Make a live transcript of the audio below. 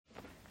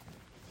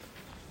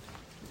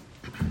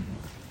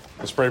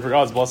Let's pray for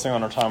God's blessing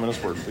on our time in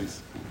His Word,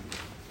 please.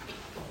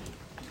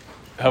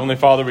 Heavenly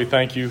Father, we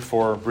thank you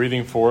for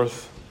breathing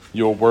forth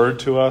your word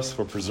to us,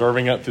 for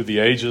preserving it through the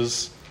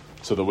ages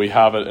so that we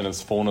have it in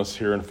its fullness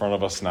here in front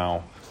of us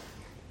now.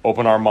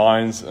 Open our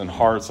minds and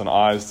hearts and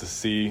eyes to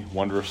see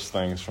wondrous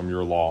things from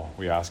your law.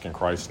 We ask in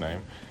Christ's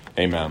name.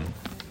 Amen.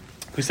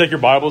 Please take your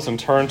Bibles and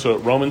turn to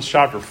Romans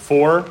chapter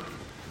 4.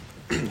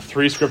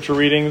 3 scripture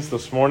readings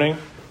this morning.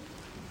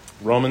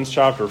 Romans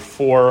chapter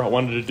 4. I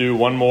wanted to do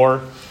one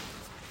more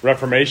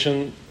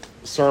Reformation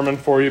sermon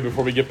for you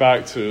before we get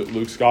back to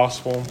Luke's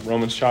Gospel.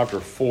 Romans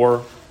chapter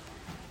 4,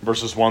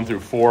 verses 1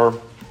 through 4.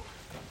 Or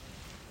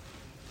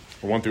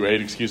 1 through 8,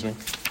 excuse me.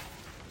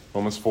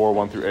 Romans 4,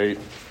 1 through 8.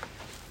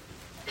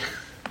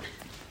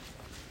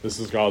 This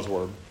is God's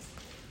word.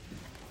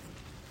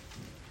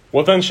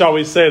 What then shall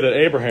we say that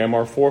Abraham,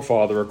 our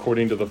forefather,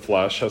 according to the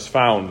flesh, has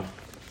found?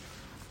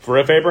 For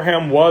if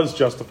Abraham was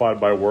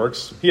justified by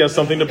works, he has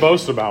something to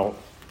boast about,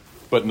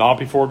 but not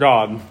before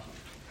God.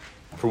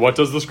 For what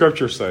does the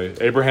Scripture say?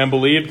 Abraham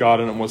believed God,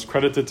 and it was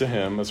credited to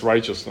him as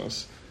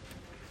righteousness.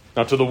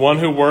 Now to the one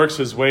who works,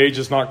 his wage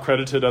is not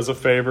credited as a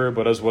favor,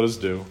 but as what is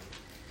due.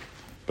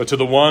 But to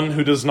the one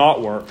who does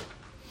not work,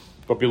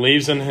 but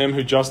believes in him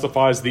who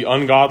justifies the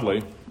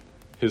ungodly,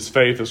 his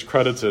faith is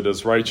credited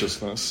as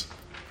righteousness.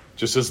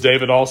 Just as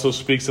David also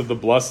speaks of the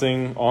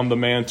blessing on the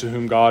man to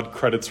whom God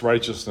credits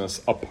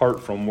righteousness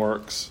apart from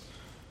works.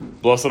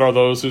 Blessed are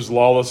those whose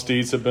lawless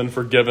deeds have been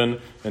forgiven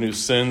and whose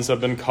sins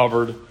have been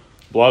covered.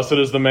 Blessed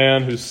is the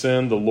man whose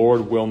sin the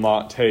Lord will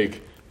not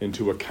take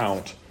into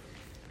account.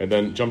 And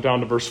then jump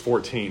down to verse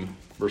 14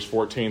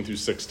 through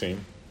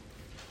 16.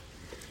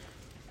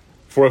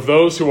 For if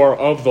those who are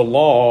of the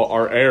law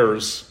are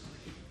heirs,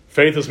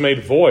 faith is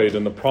made void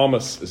and the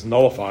promise is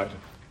nullified.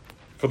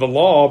 For the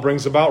law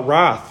brings about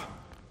wrath,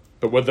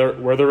 but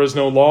where there is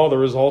no law,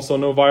 there is also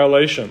no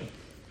violation.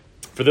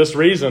 For this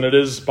reason, it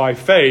is by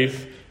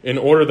faith, in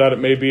order that it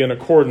may be in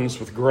accordance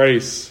with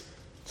grace,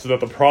 so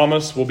that the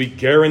promise will be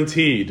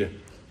guaranteed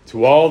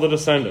to all the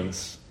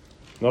descendants,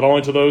 not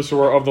only to those who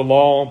are of the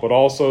law, but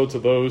also to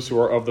those who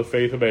are of the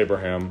faith of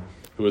Abraham,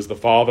 who is the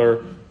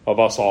father of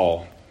us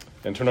all.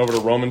 And turn over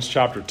to Romans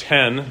chapter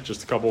 10,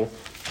 just a couple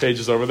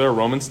pages over there.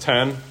 Romans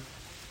 10,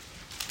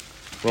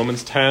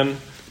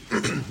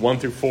 1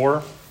 through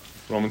 4.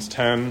 Romans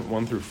 10,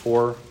 1 through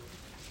 4.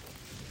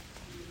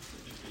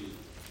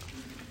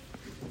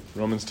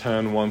 Romans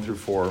 10, 1 through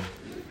 4.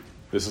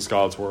 This is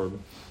God's word.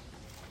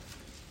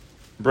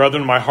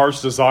 Brethren, my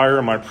heart's desire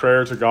and my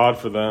prayer to God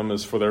for them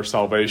is for their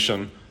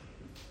salvation.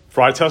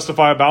 For I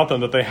testify about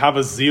them that they have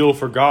a zeal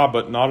for God,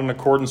 but not in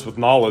accordance with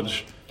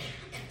knowledge.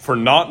 For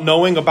not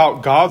knowing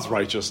about God's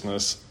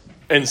righteousness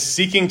and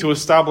seeking to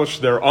establish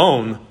their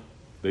own,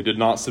 they did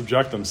not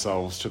subject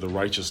themselves to the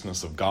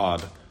righteousness of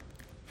God.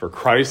 For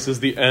Christ is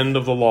the end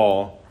of the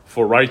law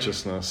for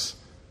righteousness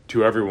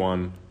to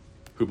everyone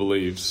who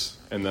believes.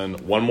 And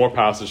then one more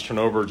passage, turn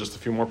over just a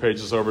few more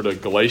pages over to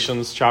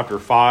Galatians chapter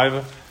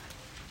 5.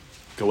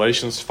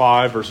 Galatians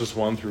 5, verses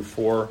 1 through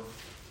 4.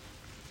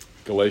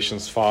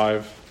 Galatians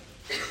 5,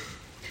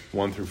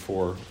 1 through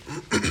 4.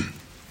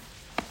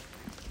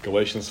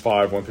 Galatians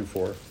 5, 1 through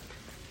 4.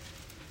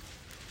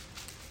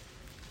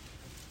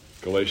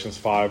 Galatians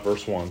 5,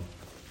 verse 1.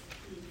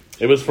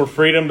 It was for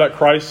freedom that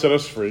Christ set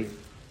us free.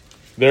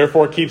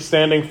 Therefore keep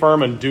standing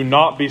firm and do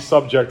not be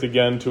subject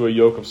again to a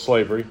yoke of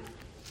slavery.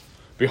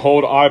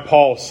 Behold, I,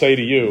 Paul, say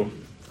to you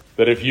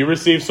that if you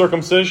receive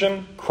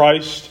circumcision,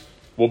 Christ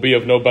will be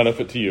of no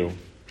benefit to you.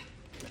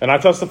 And I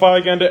testify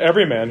again to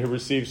every man who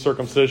receives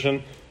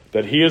circumcision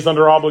that he is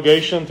under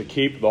obligation to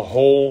keep the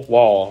whole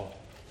law.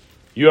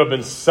 You have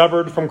been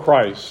severed from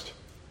Christ,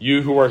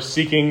 you who are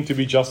seeking to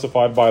be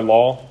justified by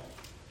law.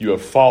 You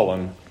have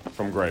fallen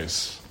from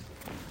grace.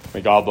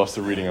 May God bless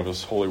the reading of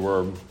His holy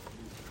word.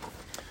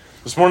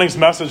 This morning's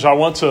message, I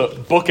want to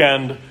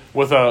bookend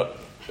with an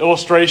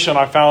illustration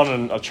I found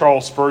in a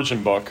Charles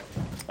Spurgeon book.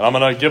 And I'm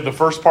going to give the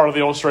first part of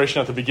the illustration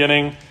at the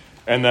beginning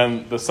and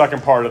then the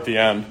second part at the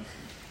end.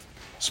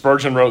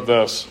 Spurgeon wrote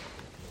this: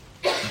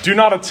 do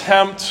not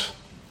attempt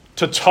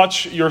to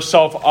touch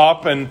yourself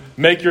up and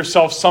make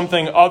yourself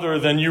something other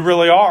than you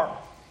really are,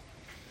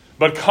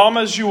 but come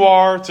as you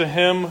are to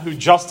Him who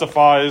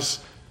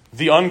justifies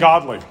the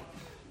ungodly.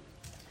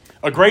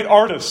 A great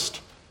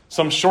artist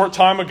some short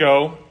time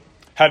ago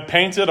had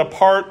painted a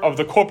part of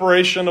the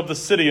corporation of the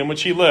city in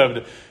which he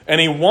lived, and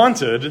he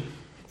wanted,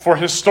 for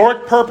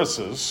historic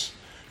purposes,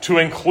 to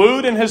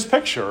include in his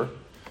picture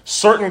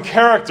certain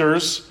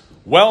characters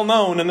well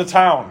known in the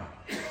town.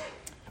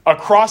 A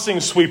crossing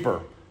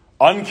sweeper,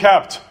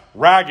 unkept,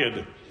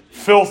 ragged,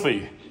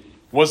 filthy,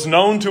 was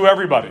known to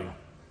everybody,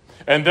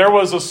 and there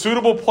was a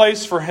suitable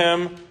place for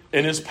him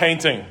in his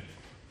painting.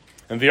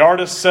 And the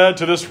artist said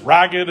to this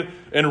ragged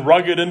and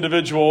rugged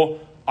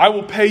individual, I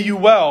will pay you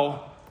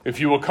well if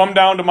you will come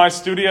down to my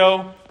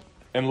studio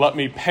and let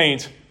me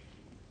paint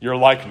your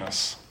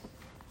likeness.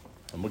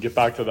 And we'll get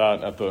back to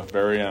that at the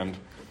very end.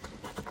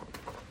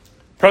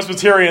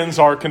 Presbyterians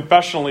are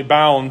confessionally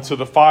bound to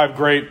the 5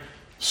 great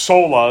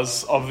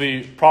solas of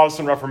the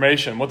Protestant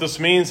Reformation. What this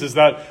means is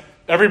that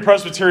Every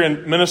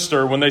Presbyterian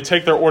minister, when they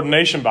take their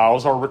ordination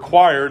vows, are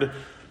required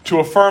to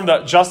affirm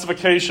that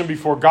justification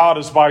before God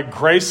is by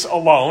grace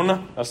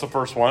alone, that's the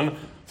first one,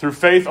 through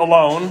faith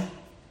alone,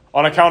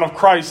 on account of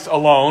Christ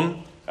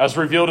alone, as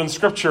revealed in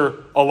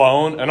Scripture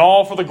alone, and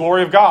all for the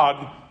glory of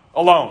God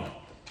alone.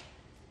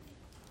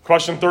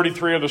 Question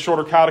 33 of the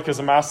Shorter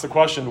Catechism asks the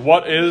question,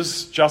 what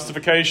is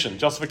justification?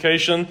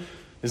 Justification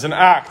is an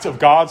act of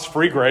God's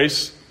free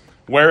grace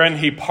wherein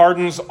he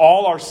pardons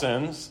all our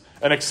sins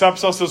and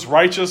accepts us as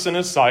righteous in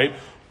his sight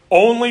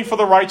only for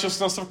the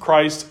righteousness of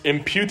Christ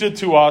imputed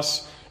to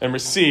us and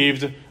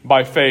received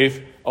by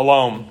faith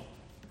alone.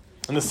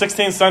 In the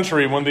 16th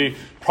century, when the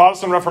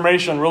Protestant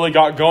Reformation really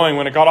got going,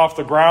 when it got off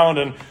the ground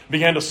and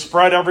began to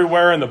spread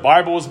everywhere, and the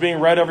Bible was being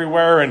read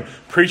everywhere, and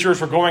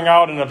preachers were going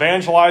out and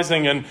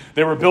evangelizing, and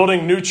they were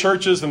building new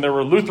churches, and there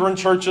were Lutheran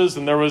churches,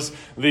 and there was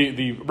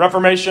the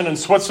Reformation in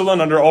Switzerland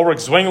under Ulrich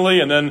Zwingli,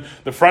 and then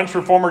the French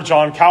reformer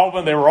John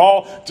Calvin. They were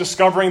all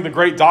discovering the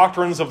great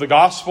doctrines of the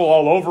gospel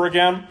all over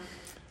again.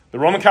 The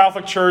Roman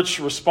Catholic Church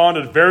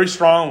responded very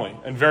strongly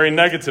and very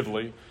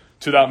negatively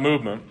to that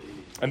movement,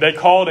 and they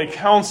called a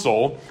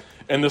council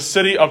in the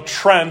city of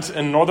Trent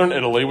in northern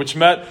Italy, which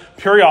met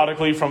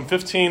periodically from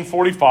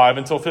 1545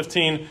 until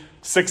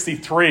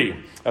 1563,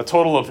 a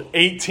total of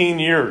 18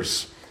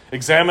 years,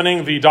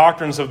 examining the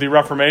doctrines of the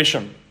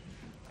Reformation.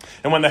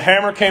 And when the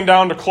hammer came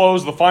down to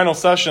close the final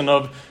session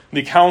of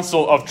the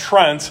Council of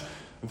Trent,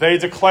 they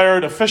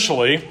declared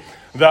officially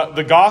that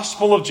the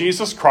gospel of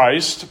Jesus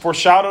Christ,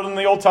 foreshadowed in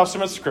the Old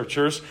Testament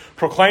scriptures,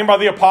 proclaimed by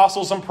the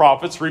apostles and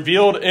prophets,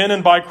 revealed in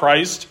and by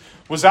Christ,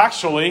 was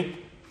actually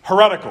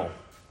heretical.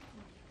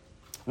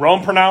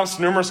 Rome pronounced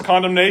numerous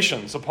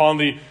condemnations upon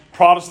the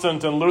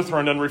Protestant and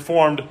Lutheran and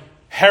Reformed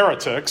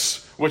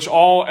heretics, which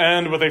all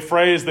end with a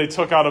phrase they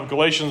took out of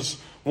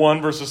Galatians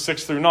 1, verses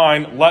 6 through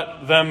 9,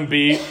 let them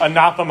be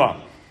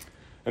anathema.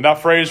 And that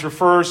phrase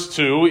refers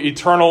to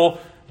eternal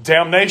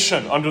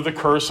damnation under the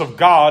curse of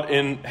God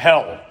in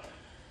hell.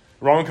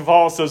 Roman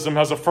Catholicism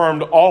has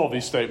affirmed all of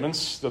these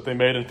statements that they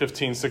made in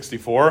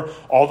 1564,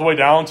 all the way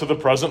down to the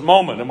present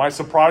moment. It might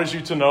surprise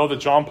you to know that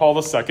John Paul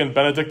II,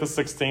 Benedict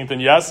XVI,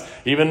 and yes,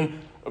 even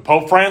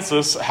Pope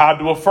Francis had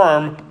to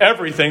affirm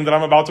everything that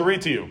I'm about to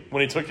read to you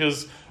when he took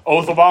his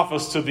oath of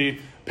office to the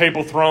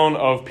papal throne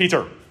of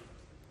Peter.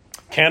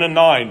 Canon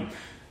 9.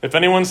 If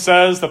anyone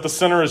says that the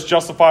sinner is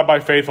justified by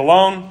faith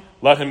alone,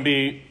 let him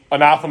be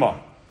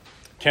anathema.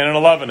 Canon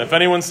 11. If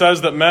anyone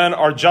says that men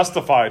are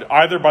justified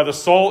either by the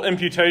sole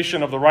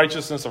imputation of the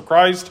righteousness of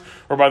Christ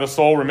or by the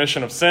sole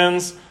remission of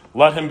sins,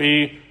 let him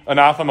be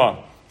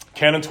anathema.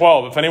 Canon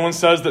 12. If anyone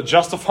says that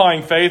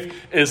justifying faith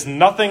is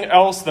nothing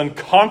else than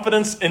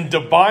confidence in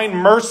divine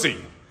mercy,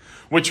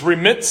 which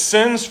remits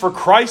sins for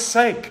Christ's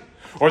sake,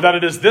 or that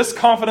it is this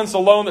confidence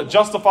alone that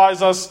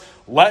justifies us,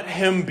 let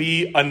him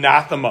be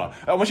anathema.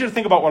 I want you to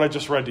think about what I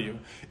just read to you.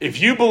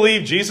 If you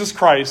believe Jesus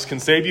Christ can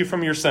save you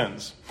from your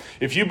sins,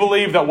 if you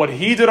believe that what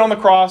he did on the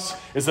cross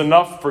is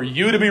enough for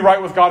you to be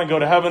right with God and go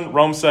to heaven,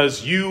 Rome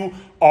says you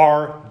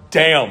are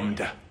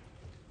damned.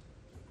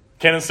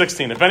 Canon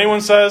 16. If anyone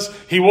says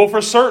he will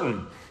for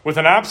certain, with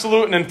an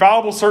absolute and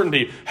infallible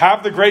certainty,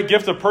 have the great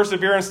gift of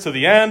perseverance to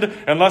the end,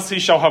 unless he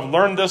shall have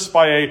learned this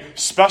by a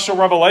special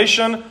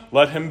revelation,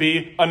 let him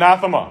be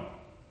anathema.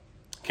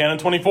 Canon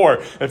 24.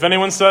 If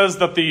anyone says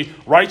that the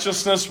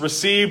righteousness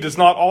received is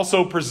not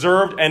also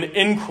preserved and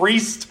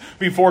increased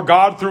before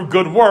God through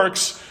good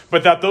works,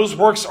 but that those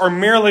works are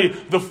merely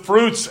the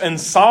fruits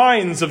and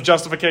signs of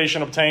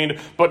justification obtained,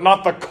 but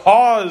not the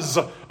cause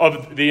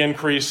of the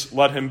increase,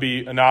 let him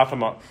be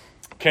anathema.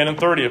 Canon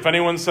 30. If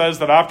anyone says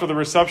that after the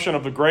reception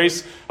of the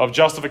grace of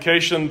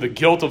justification, the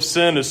guilt of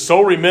sin is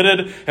so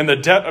remitted and the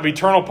debt of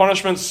eternal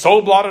punishment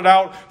so blotted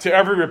out to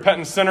every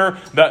repentant sinner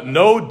that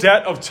no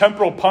debt of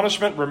temporal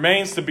punishment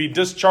remains to be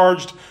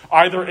discharged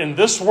either in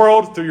this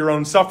world through your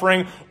own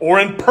suffering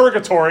or in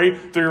purgatory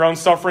through your own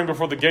suffering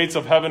before the gates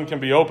of heaven can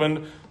be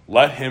opened,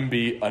 let him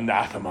be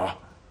anathema.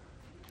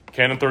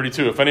 Canon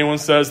 32. If anyone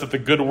says that the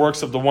good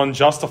works of the one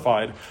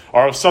justified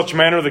are of such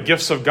manner the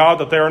gifts of God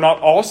that they are not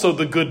also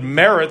the good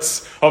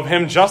merits of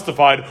him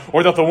justified,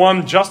 or that the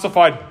one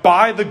justified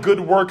by the good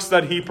works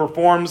that he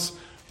performs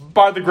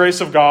by the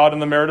grace of God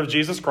and the merit of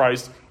Jesus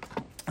Christ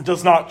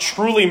does not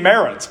truly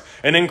merit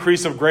an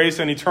increase of grace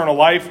and eternal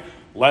life,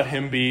 let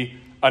him be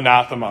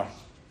anathema.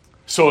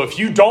 So if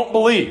you don't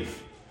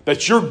believe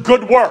that your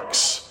good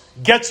works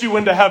gets you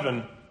into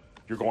heaven,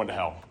 you're going to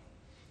hell.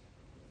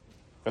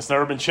 That's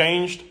never been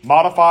changed,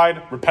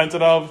 modified,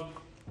 repented of,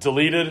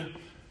 deleted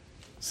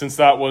since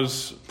that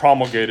was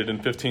promulgated in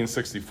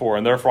 1564.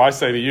 And therefore I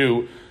say to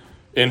you,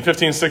 in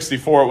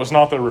 1564, it was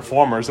not the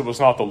Reformers, it was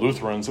not the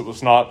Lutherans, it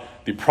was not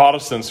the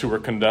Protestants who were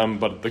condemned,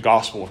 but the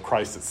gospel of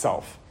Christ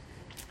itself.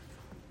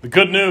 The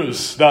good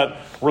news that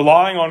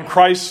relying on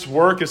Christ's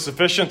work is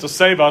sufficient to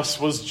save us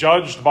was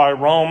judged by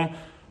Rome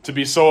to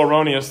be so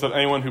erroneous that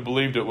anyone who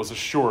believed it was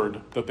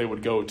assured that they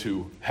would go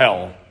to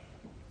hell.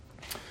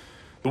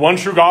 The one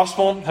true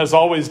gospel has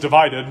always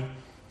divided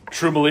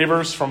true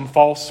believers from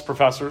false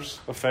professors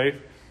of faith.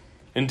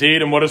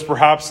 Indeed, in what is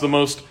perhaps the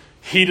most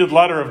heated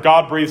letter of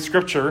God-breathed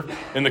scripture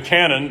in the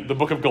canon, the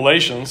book of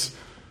Galatians,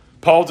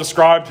 Paul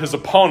described his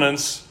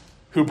opponents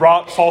who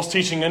brought false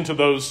teaching into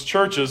those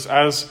churches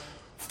as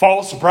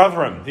false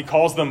brethren. He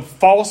calls them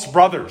false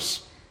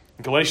brothers.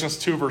 In Galatians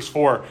 2, verse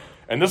 4.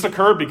 And this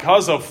occurred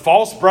because of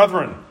false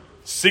brethren,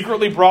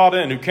 secretly brought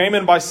in, who came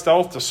in by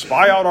stealth to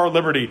spy out our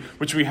liberty,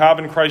 which we have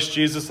in Christ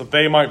Jesus, that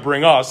they might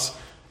bring us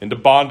into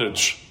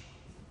bondage.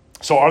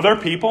 So are there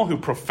people who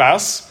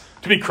profess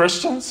to be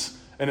Christians,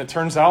 and it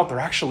turns out they're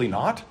actually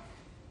not?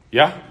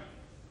 Yeah.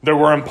 There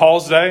were in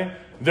Paul's day.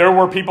 There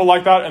were people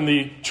like that in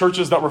the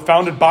churches that were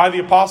founded by the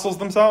apostles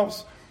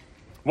themselves.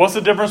 What's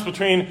the difference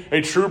between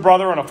a true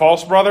brother and a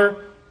false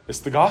brother? It's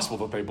the gospel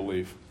that they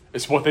believe.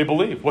 It's what they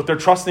believe, what they're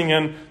trusting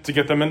in to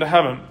get them into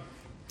heaven.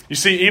 You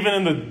see, even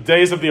in the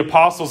days of the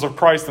apostles of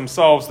Christ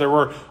themselves, there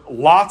were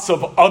lots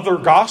of other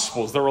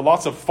gospels. There were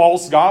lots of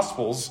false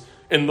gospels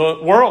in the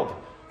world.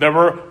 There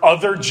were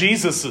other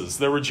Jesuses.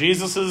 There were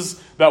Jesuses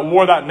that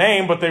wore that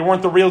name, but they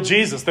weren't the real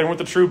Jesus. They weren't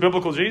the true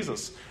biblical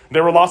Jesus.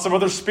 There were lots of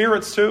other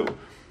spirits too.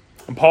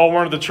 And Paul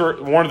warned the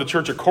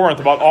church at Corinth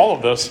about all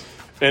of this.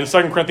 In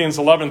 2 Corinthians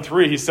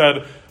 11:3, he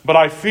said, "But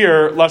I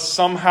fear lest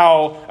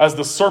somehow, as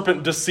the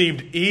serpent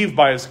deceived Eve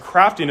by his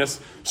craftiness,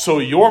 so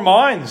your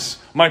minds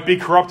might be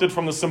corrupted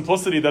from the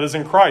simplicity that is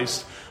in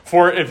Christ.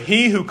 For if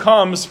he who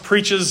comes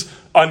preaches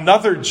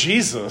another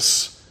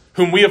Jesus,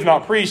 whom we have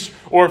not preached,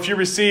 or if you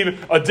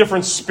receive a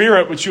different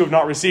spirit which you have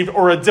not received,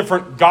 or a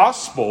different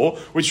gospel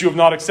which you have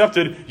not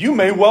accepted, you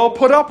may well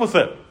put up with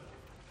it."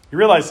 You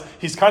realize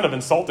he's kind of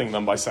insulting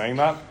them by saying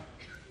that?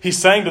 He's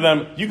saying to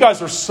them, you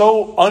guys are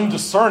so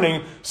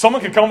undiscerning,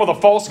 someone could come with a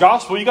false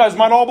gospel, you guys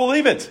might all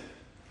believe it.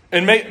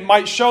 And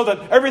might show that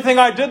everything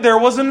I did there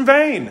was in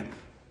vain.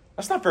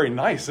 That's not very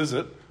nice, is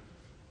it?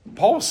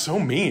 Paul was so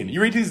mean.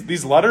 You read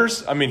these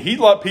letters, he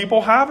let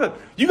people have it.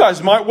 You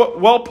guys might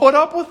well put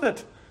up with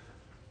it.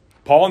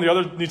 Paul and the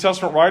other New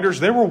Testament writers,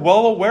 they were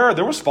well aware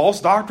there was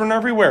false doctrine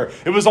everywhere.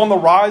 It was on the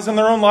rise in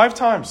their own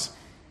lifetimes.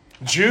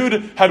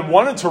 Jude had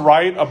wanted to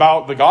write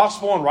about the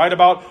gospel and write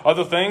about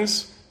other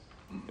things.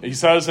 He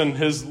says in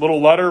his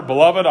little letter,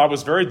 "Beloved, I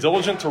was very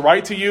diligent to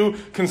write to you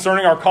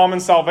concerning our common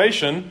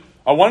salvation.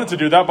 I wanted to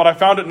do that, but I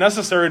found it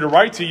necessary to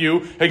write to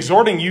you,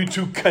 exhorting you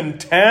to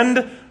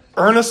contend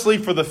earnestly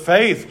for the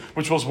faith,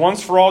 which was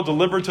once for all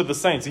delivered to the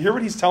saints." You hear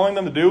what he's telling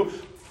them to do?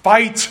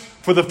 Fight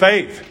for the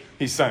faith,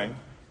 he's saying.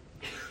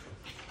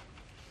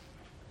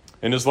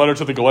 In his letter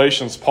to the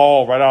Galatians,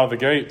 Paul, right out of the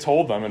gate,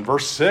 told them in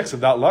verse 6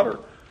 of that letter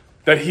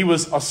that he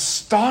was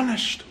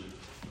astonished,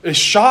 is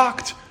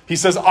shocked. He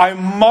says, "I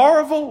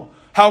marvel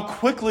how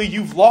quickly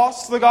you've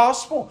lost the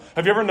gospel."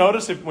 Have you ever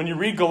noticed when you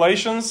read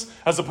Galatians,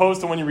 as opposed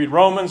to when you read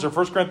Romans or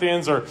 1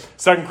 Corinthians or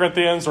 2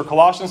 Corinthians or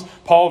Colossians,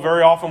 Paul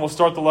very often will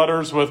start the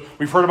letters with,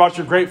 "We've heard about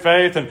your great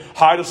faith, and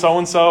hi to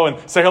so-and-so, and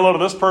say hello to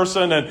this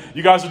person, and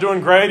you guys are doing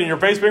great, and your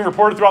faith's being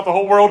reported throughout the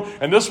whole world."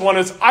 And this one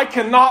is, "I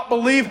cannot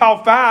believe how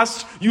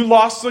fast you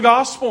lost the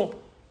gospel."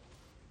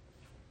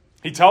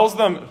 He tells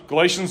them,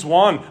 Galatians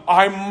 1,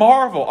 "I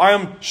marvel, I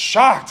am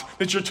shocked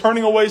that you're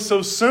turning away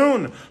so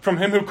soon from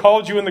him who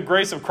called you in the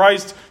grace of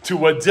Christ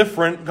to a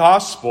different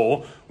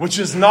gospel, which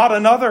is not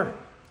another."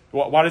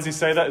 Why does he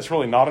say that? It's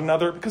really not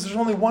another? Because there's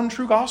only one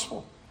true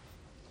gospel.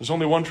 There's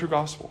only one true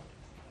gospel.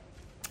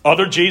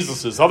 Other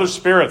Jesuses, other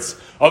spirits,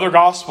 other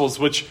gospels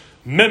which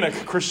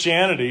mimic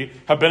Christianity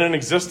have been in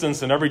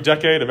existence in every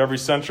decade of every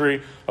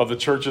century of the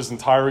church's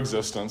entire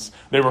existence.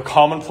 They were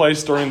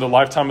commonplace during the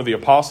lifetime of the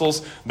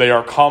apostles. They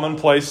are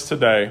commonplace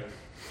today.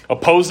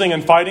 Opposing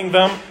and fighting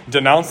them,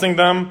 denouncing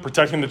them,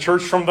 protecting the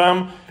church from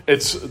them,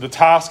 it's the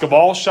task of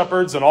all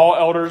shepherds and all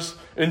elders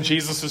in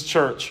Jesus'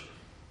 church.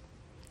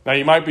 Now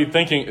you might be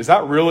thinking, is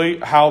that really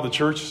how the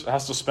church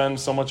has to spend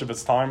so much of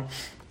its time?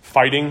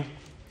 Fighting,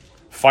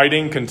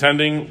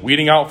 contending,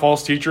 weeding out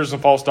false teachers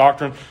and false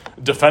doctrine,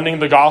 defending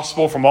the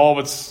gospel from all of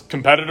its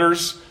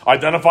competitors,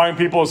 identifying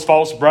people as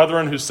false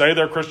brethren who say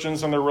they're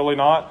Christians and they're really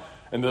not?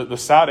 And the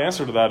sad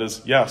answer to that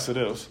is, yes, it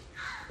is.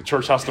 The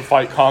church has to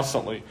fight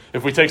constantly.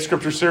 If we take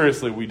Scripture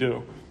seriously, we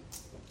do.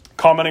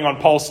 Commenting on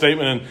Paul's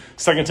statement in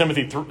 2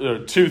 Timothy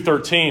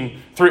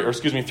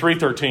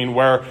 3:13,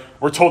 where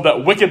we're told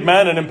that wicked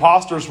men and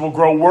impostors will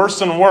grow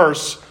worse and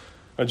worse,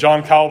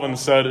 John Calvin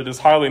said, "It is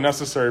highly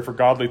necessary for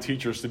godly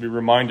teachers to be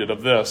reminded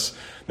of this,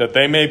 that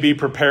they may be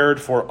prepared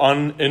for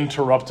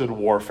uninterrupted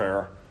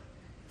warfare,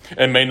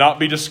 and may not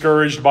be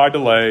discouraged by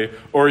delay,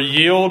 or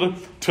yield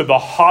to the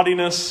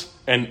haughtiness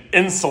and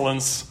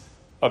insolence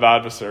of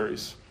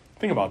adversaries."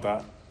 Think about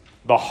that.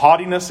 The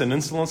haughtiness and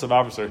insolence of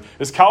adversaries.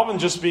 Is Calvin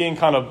just being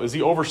is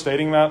he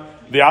overstating that?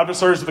 The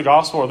adversaries of the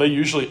gospel, are they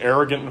usually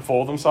arrogant and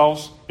full of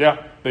themselves? Yeah,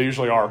 they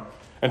usually are.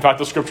 In fact,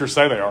 the scriptures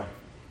say they are.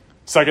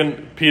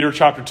 2 Peter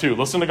chapter 2.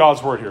 Listen to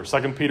God's word here.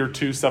 2 Peter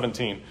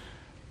 2:17.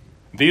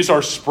 "These are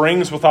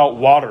springs without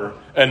water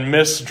and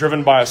mists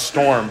driven by a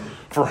storm,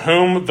 for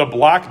whom the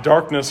black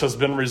darkness has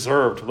been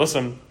reserved."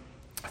 Listen.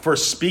 "For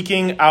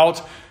speaking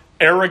out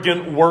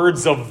arrogant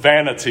words of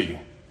vanity.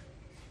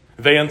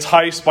 They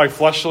entice by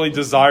fleshly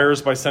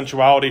desires, by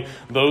sensuality,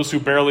 those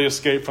who barely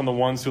escape from the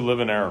ones who live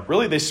in error.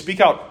 Really, they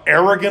speak out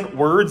arrogant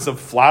words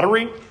of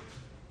flattery.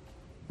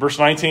 Verse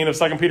 19 of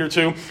 2 Peter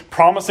 2,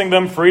 promising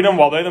them freedom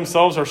while they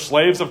themselves are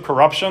slaves of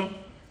corruption.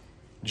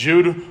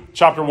 Jude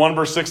chapter 1,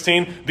 verse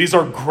 16, these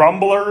are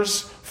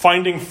grumblers,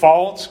 finding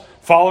fault,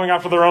 following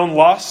after their own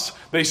lusts.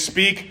 They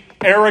speak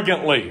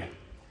arrogantly.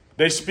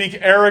 They speak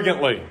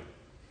arrogantly,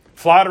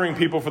 flattering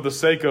people for the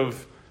sake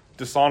of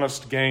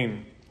dishonest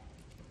gain.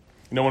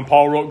 You know, when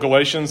Paul wrote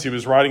Galatians, he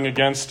was writing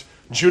against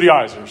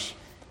Judaizers.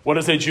 What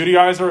is a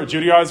Judaizer? A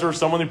Judaizer is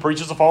someone who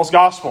preaches a false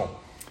gospel.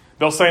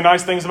 They'll say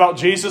nice things about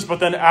Jesus, but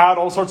then add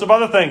all sorts of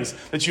other things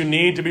that you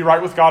need to be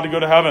right with God to go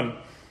to heaven.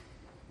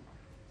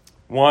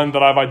 One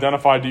that I've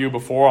identified to you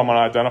before, I'm going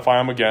to identify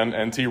him again,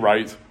 N.T.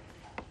 Wright.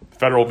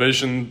 Federal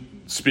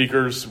Vision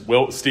speakers,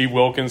 Steve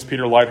Wilkins,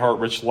 Peter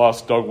Leithart, Rich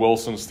Lusk, Doug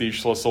Wilson, Steve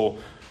Schlissel,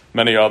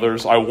 many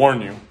others. I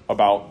warn you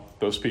about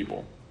those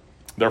people.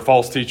 They're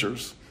false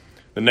teachers.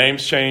 The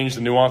names change,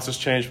 the nuances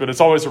change, but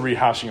it's always a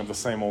rehashing of the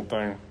same old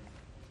thing.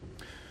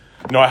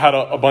 You know, I had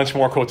a bunch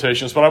more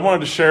quotations, but I wanted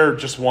to share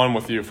just one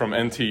with you from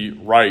N.T.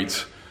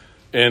 Wright.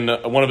 In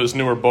one of his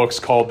newer books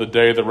called The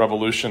Day the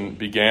Revolution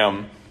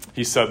Began,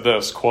 he said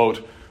this,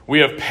 quote, we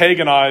have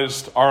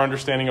paganized our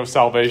understanding of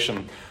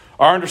salvation.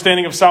 Our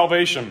understanding of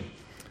salvation,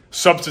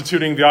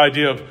 substituting the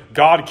idea of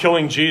God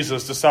killing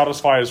Jesus to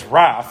satisfy his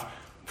wrath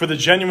for the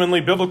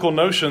genuinely biblical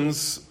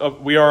notions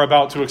we are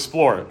about to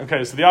explore.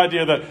 Okay, so the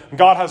idea that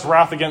God has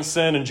wrath against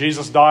sin and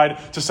Jesus died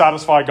to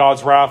satisfy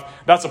God's wrath,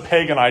 that's a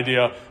pagan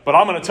idea, but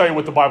I'm going to tell you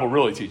what the Bible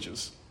really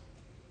teaches.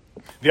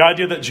 The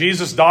idea that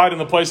Jesus died in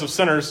the place of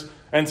sinners,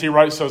 N.T.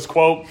 Wright says,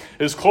 quote,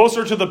 is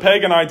closer to the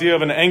pagan idea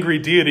of an angry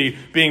deity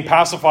being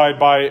pacified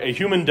by a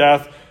human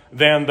death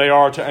than they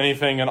are to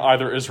anything in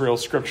either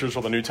Israel's scriptures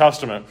or the New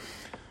Testament.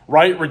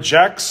 Wright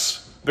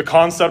rejects the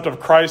concept of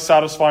Christ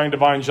satisfying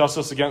divine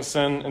justice against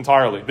sin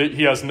entirely.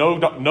 He has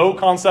no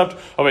concept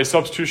of a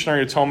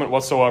substitutionary atonement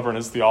whatsoever in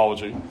his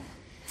theology.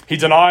 He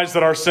denies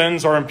that our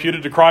sins are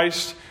imputed to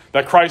Christ,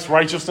 that Christ's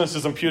righteousness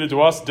is imputed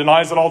to us,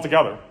 denies it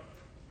altogether.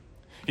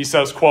 He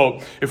says,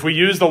 quote, if we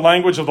use the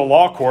language of the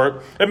law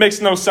court, it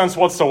makes no sense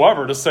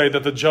whatsoever to say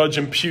that the judge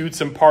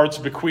imputes, imparts,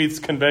 bequeaths,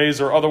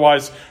 conveys, or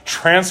otherwise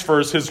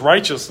transfers his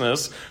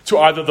righteousness to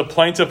either the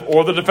plaintiff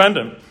or the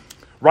defendant.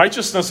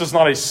 Righteousness is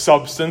not a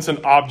substance,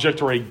 an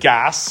object, or a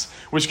gas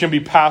which can be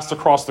passed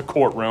across the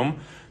courtroom.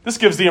 This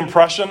gives the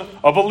impression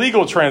of a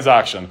legal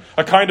transaction,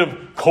 a kind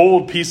of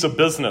cold piece of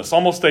business,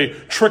 almost a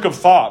trick of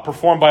thought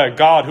performed by a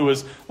God who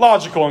is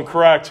logical and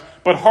correct,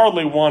 but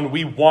hardly one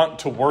we want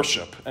to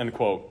worship, end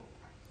quote.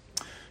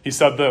 He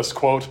said this,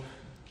 quote,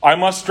 I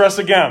must stress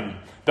again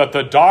that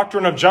the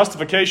doctrine of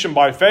justification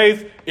by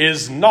faith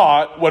is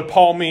not what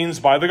Paul means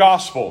by the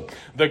gospel.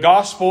 The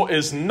gospel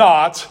is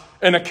not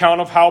an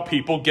account of how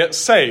people get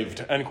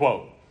saved, end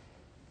quote.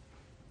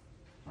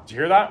 Did you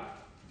hear that?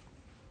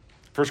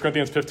 1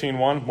 Corinthians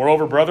 15:1,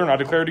 moreover, brethren, I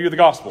declare to you the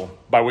gospel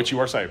by which you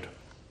are saved.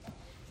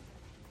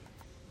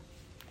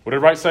 What did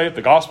Wright say?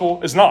 The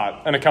gospel is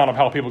not an account of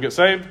how people get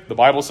saved. The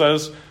Bible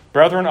says,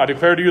 brethren, I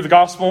declare to you the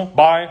gospel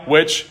by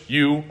which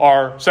you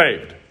are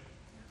saved.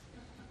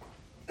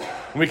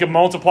 We can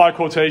multiply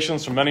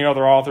quotations from many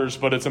other authors,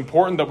 but it's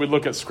important that we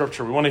look at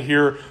Scripture. We want to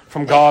hear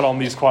from God on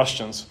these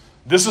questions.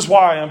 This is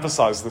why I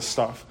emphasize this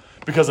stuff,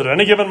 because at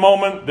any given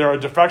moment, there are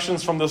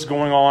defections from this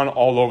going on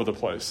all over the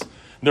place.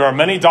 There are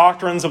many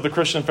doctrines of the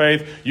Christian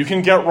faith you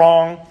can get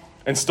wrong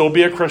and still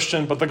be a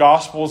Christian, but the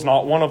gospel is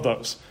not one of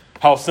those.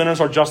 How sinners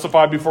are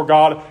justified before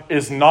God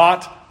is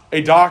not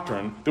a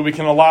doctrine that we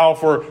can allow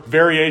for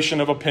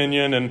variation of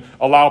opinion and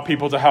allow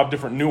people to have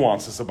different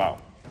nuances about.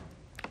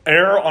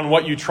 Err on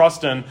what you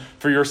trust in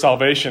for your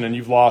salvation, and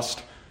you've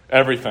lost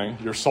everything.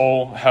 Your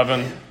soul,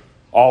 heaven,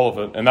 all of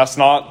it. And that's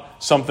not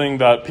something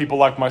that people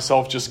like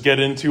myself just get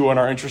into and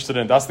are interested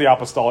in. That's the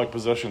apostolic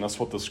position. That's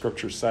what the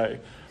scriptures say.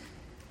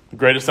 The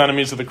greatest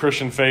enemies of the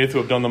Christian faith who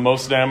have done the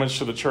most damage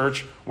to the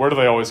church, where do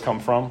they always come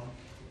from?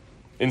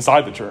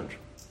 Inside the church.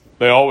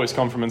 They always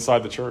come from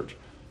inside the church.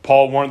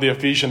 Paul warned the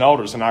Ephesian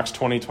elders in Acts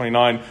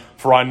 20:29,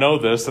 for I know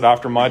this, that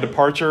after my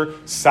departure,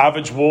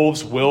 savage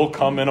wolves will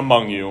come in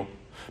among you,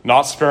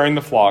 not sparing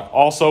the flock.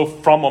 Also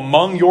from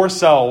among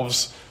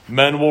yourselves,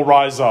 men will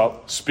rise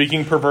up,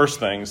 speaking perverse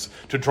things,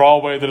 to draw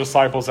away the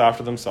disciples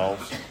after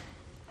themselves.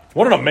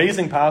 What an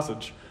amazing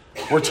passage.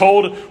 We're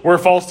told where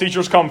false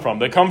teachers come from.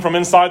 They come from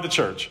inside the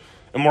church.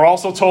 And we're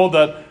also told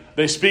that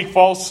they speak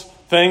false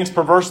things,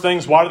 perverse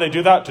things. Why do they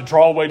do that? To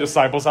draw away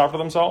disciples after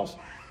themselves.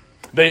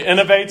 They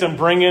innovate and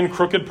bring in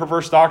crooked,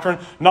 perverse doctrine,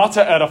 not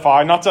to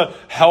edify, not to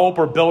help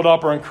or build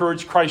up or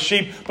encourage Christ's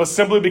sheep, but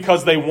simply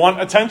because they want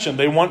attention.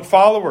 They want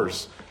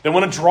followers. They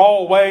want to draw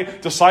away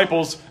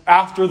disciples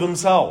after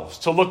themselves,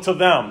 to look to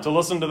them, to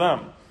listen to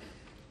them.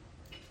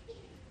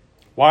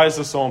 Why is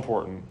this so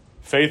important?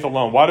 Faith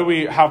alone. Why do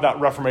we have that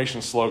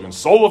Reformation slogan,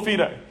 Sola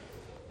Fide?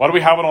 Why do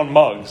we have it on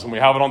mugs and we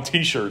have it on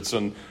t-shirts?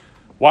 And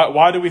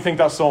why do we think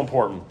that's so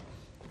important?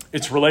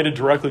 It's related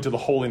directly to the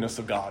holiness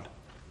of God.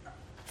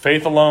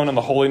 Faith alone and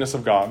the holiness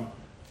of God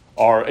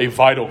are a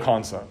vital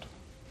concept.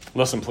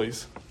 Listen,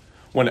 please.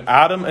 When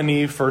Adam and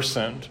Eve first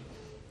sinned,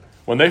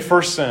 when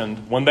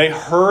they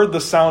heard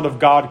the sound of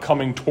God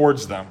coming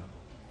towards them,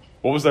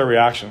 what was their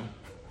reaction?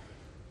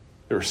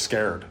 They were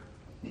scared.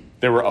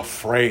 They were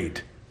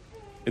afraid.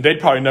 They'd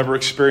probably never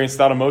experienced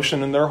that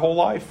emotion in their whole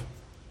life.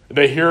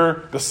 They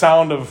hear the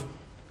sound of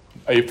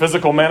a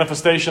physical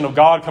manifestation of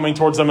God coming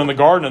towards them in the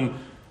garden,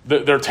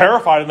 and they're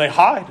terrified and they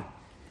hide.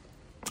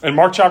 In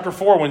Mark chapter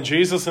 4, when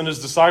Jesus and his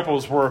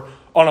disciples were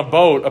on a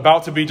boat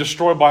about to be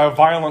destroyed by a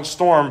violent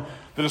storm,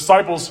 the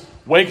disciples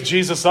wake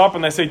Jesus up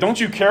and they say, "Don't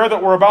you care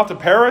that we're about to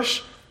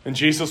perish?" And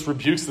Jesus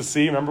rebukes the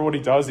sea. Remember what he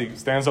does? He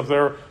stands up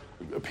there,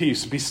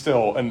 "Peace, be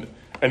still." And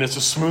it's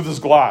as smooth as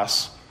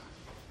glass.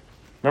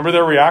 Remember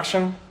their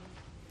reaction?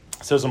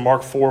 It says in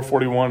Mark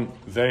 4:41,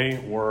 they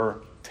were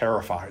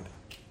terrified.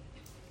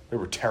 They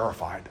were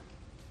terrified.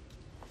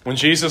 When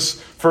Jesus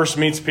first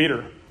meets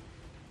Peter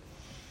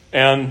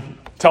and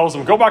tells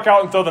him, "Go back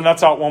out and throw the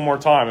nets out one more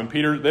time." And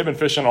Peter, they've been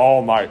fishing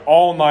all night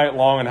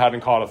long and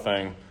hadn't caught a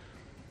thing.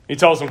 He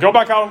tells him, "Go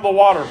back out into the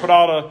water, put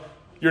out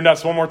your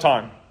nets one more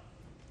time."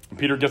 And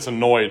Peter gets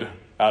annoyed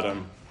at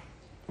him.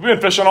 "We've been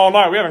fishing all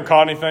night. We haven't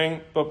caught anything.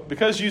 But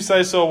because you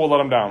say so, we'll let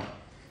them down."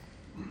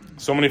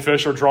 So many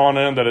fish are drawn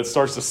in that it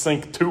starts to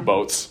sink 2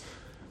 boats.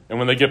 And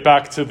when they get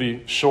back to the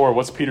shore,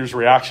 what's Peter's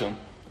reaction?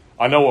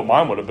 I know what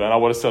mine would have been. I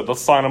would have said,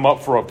 "Let's sign them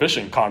up for a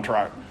fishing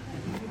contract."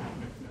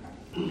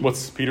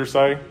 What's Peter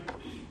say?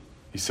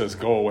 He says,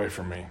 "Go away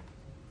from me,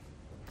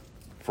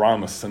 for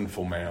I'm a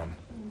sinful man."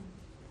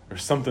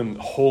 There's something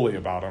holy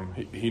about him.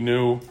 He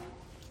knew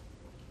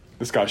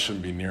this guy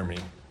shouldn't be near me.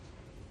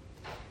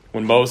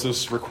 When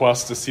Moses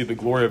requests to see the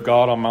glory of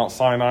God on Mount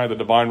Sinai, the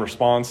divine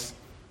response,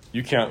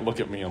 "You can't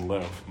look at me and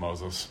live,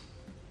 Moses.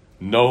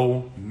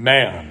 No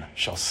man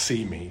shall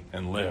see me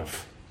and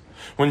live."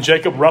 When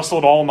Jacob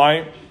wrestled all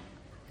night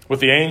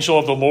with the angel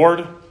of the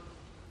Lord,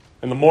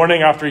 in the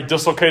morning after he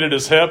dislocated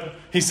his hip,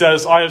 he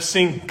says, "I have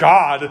seen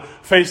God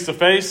face to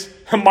face,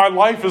 and my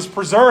life is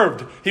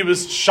preserved." He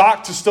was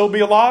shocked to still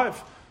be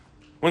alive.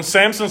 When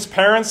Samson's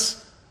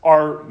parents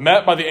are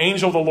met by the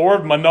angel of the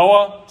Lord,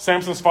 Manoah,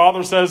 Samson's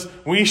father, says,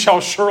 "We shall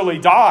surely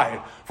die,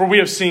 for we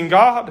have seen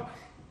God."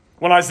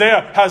 When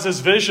Isaiah has his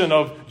vision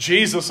of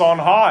Jesus on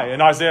high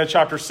in Isaiah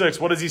chapter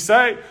 6, what does he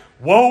say?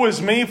 "Woe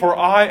is me, for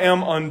I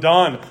am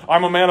undone.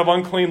 I'm a man of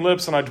unclean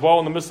lips, and I dwell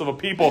in the midst of a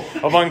people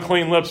of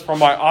unclean lips, for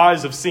my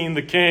eyes have seen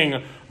the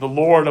King, the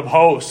Lord of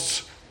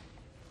hosts."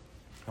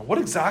 Now, what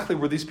exactly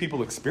were these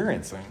people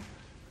experiencing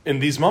in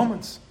these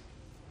moments?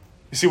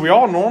 You see, we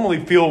all normally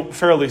feel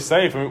fairly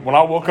safe. When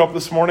I woke up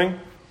this morning,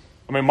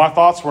 my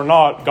thoughts were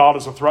not, God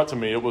is a threat to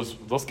me. It was,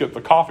 let's get the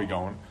coffee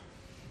going.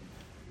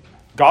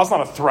 God's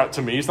not a threat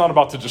to me. He's not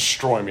about to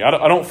destroy me. I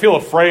don't feel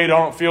afraid. I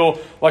don't feel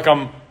like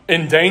I'm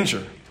in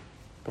danger.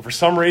 But for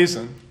some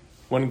reason,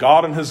 when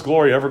God in his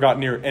glory ever got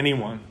near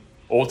anyone,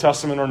 Old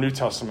Testament or New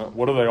Testament,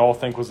 what do they all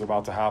think was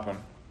about to happen?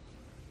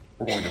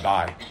 We're going to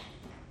die.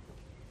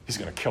 He's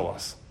going to kill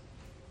us.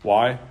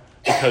 Why?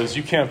 Because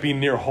you can't be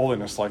near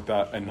holiness like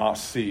that and not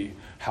see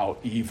how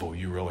evil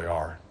you really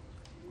are.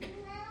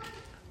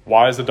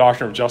 Why is the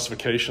doctrine of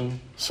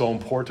justification so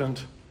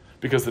important?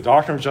 Because the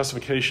doctrine of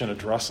justification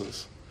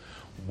addresses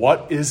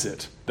what is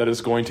it that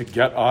is going to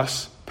get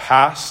us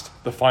past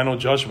the final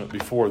judgment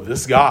before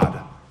this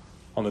God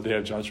on the day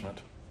of judgment.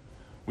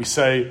 We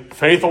say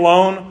faith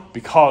alone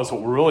because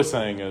what we're really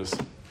saying is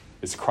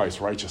it's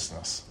Christ's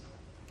righteousness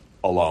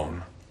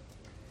alone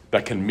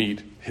that can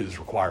meet his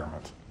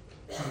requirement.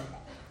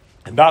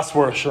 And that's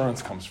where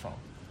assurance comes from,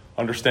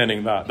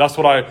 understanding that. That's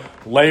what I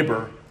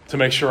labor to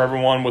make sure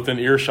everyone within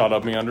earshot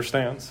of me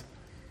understands.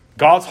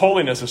 God's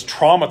holiness is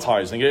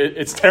traumatizing.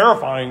 It's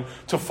terrifying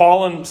to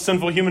fallen,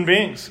 sinful human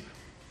beings.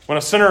 When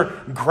a sinner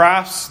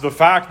grasps the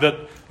fact that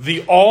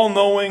the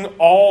all-knowing,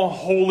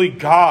 all-holy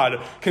God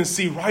can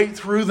see right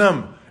through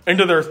them,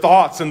 into their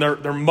thoughts and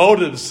their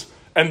motives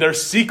and their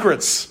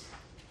secrets.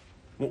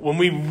 When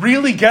we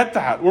really get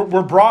that,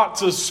 we're brought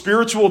to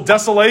spiritual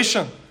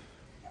desolation.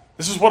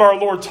 This is what our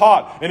Lord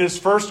taught in his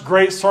first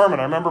great sermon.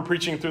 I remember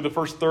preaching through the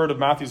first third of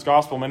Matthew's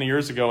Gospel many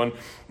years ago and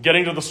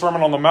getting to the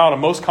Sermon on the Mount.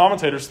 And most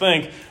commentators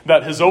think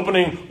that his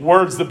opening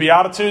words, the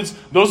Beatitudes,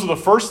 those are the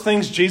first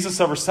things Jesus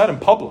ever said in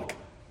public,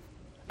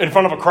 in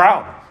front of a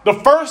crowd. The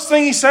first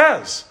thing he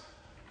says,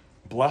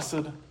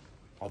 "Blessed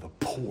are the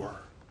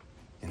poor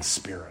in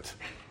spirit.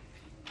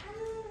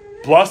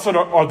 Blessed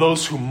are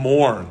those who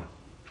mourn.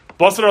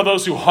 Blessed are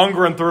those who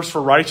hunger and thirst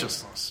for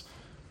righteousness."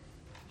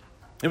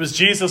 It was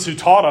Jesus who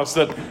taught us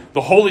that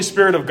the Holy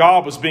Spirit of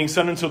God was being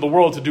sent into the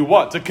world to do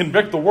what? To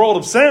convict the world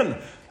of sin.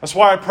 That's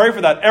why I pray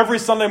for that every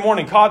Sunday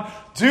morning. God,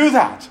 do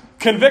that.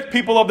 Convict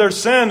people of their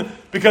sin,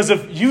 because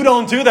if you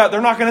don't do that,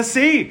 they're not going to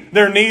see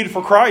their need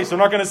for Christ. They're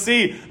not going to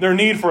see their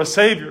need for a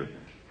Savior.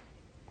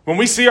 When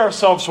we see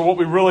ourselves for what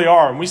we really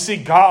are, and we see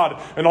God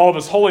in all of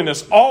his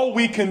holiness, all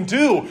we can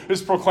do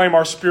is proclaim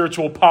our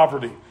spiritual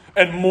poverty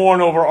and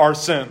mourn over our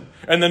sin,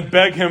 and then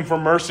beg him for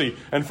mercy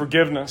and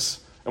forgiveness.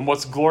 And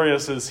what's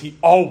glorious is he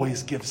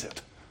always gives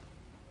it.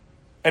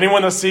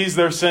 Anyone that sees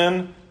their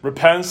sin,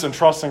 repents, and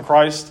trusts in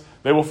Christ,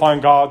 they will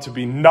find God to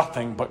be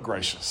nothing but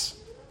gracious.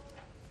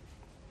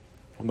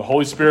 When the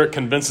Holy Spirit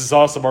convinces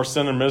us of our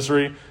sin and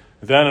misery,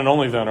 then and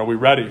only then are we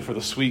ready for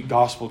the sweet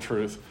gospel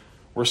truth.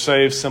 We're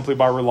saved simply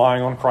by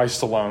relying on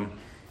Christ alone,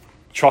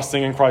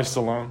 trusting in Christ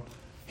alone.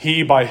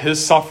 He, by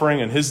his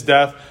suffering and his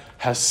death,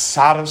 has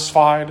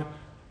satisfied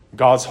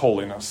God's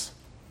holiness,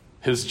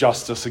 his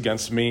justice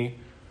against me,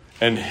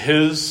 and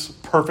his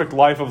perfect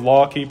life of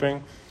law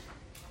keeping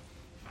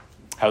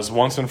has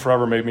once and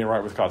forever made me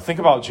right with God. Think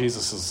about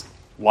Jesus'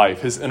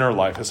 life, his inner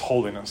life, his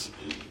holiness.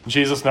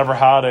 Jesus never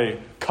had a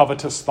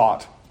covetous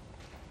thought,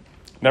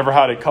 never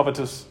had a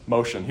covetous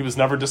motion. He was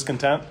never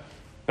discontent,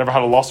 never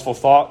had a lustful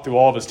thought through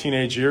all of his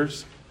teenage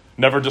years,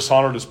 never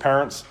dishonored his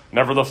parents,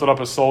 never lifted up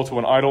his soul to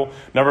an idol,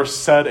 never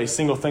said a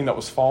single thing that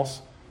was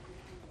false.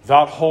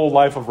 That whole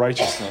life of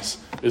righteousness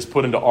is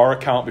put into our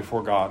account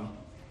before God.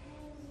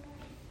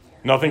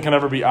 Nothing can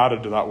ever be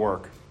added to that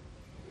work.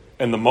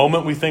 And the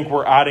moment we think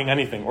we're adding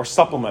anything or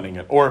supplementing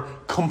it or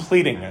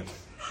completing it,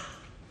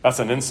 that's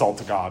an insult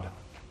to God.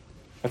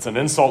 That's an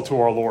insult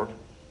to our Lord.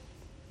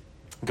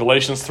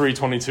 Galatians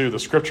 3:22, the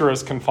scripture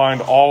has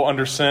confined all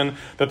under sin,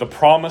 that the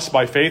promise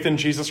by faith in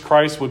Jesus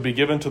Christ would be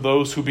given to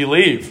those who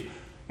believe.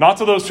 Not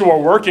to those who are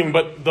working,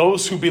 but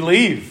those who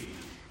believe.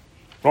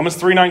 Romans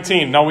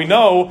 3:19, now we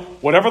know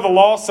whatever the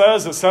law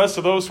says, it says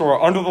to those who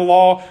are under the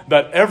law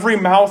that every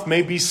mouth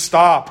may be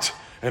stopped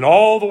and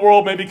all the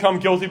world may become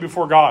guilty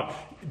before God.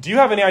 Do you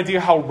have any idea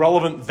how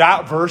relevant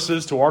that verse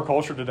is to our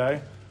culture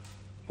today?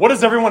 What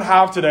does everyone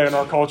have today in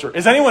our culture?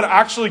 Is anyone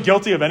actually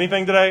guilty of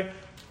anything today?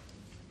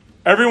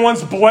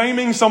 Everyone's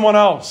blaming someone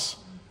else.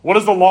 What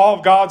does the law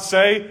of God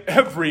say?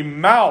 Every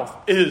mouth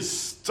is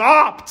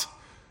stopped.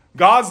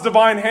 God's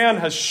divine hand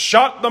has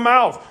shut the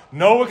mouth.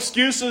 No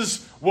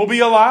excuses will be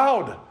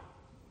allowed.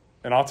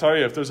 And I'll tell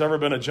you, if there's ever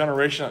been a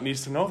generation that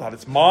needs to know that,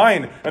 it's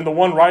mine and the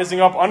one rising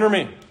up under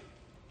me.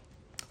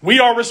 We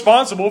are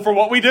responsible for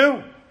what we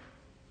do.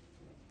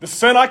 The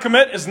sin I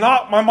commit is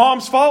not my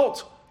mom's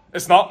fault.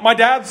 It's not my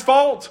dad's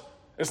fault.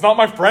 It's not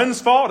my friend's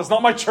fault. It's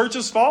not my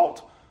church's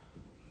fault.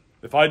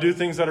 If I do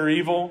things that are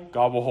evil,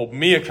 God will hold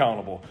me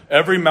accountable.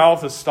 Every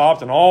mouth is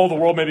stopped and all the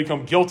world may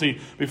become guilty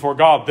before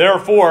God.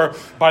 Therefore,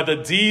 by the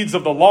deeds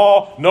of the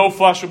law, no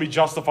flesh will be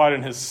justified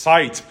in his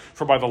sight,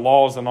 for by the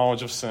law is the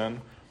knowledge of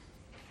sin.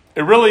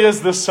 It really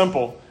is this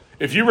simple.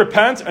 If you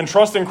repent and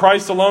trust in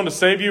Christ alone to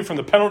save you from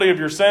the penalty of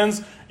your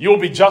sins, you will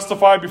be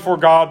justified before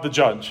God, the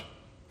judge.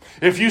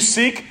 If you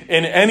seek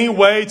in any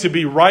way to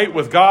be right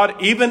with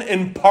God, even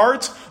in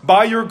part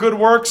by your good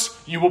works,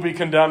 you will be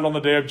condemned on the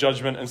day of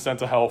judgment and sent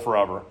to hell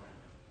forever.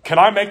 Can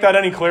I make that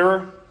any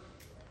clearer?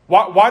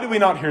 Why do we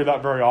not hear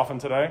that very often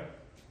today?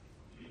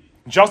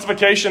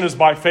 Justification is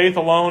by faith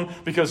alone,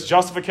 because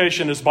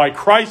justification is by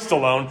Christ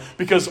alone,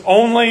 because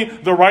only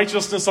the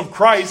righteousness of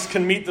Christ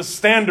can meet the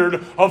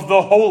standard of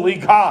the holy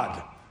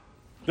God.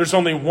 There's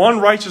only one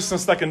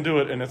righteousness that can do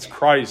it, and it's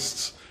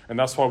Christ's. And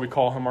that's why we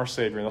call him our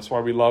Savior. That's why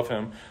we love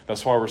him.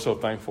 That's why we're so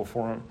thankful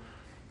for him.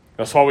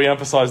 That's why we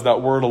emphasize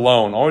that word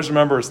alone. Always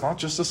remember, it's not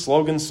just a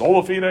slogan,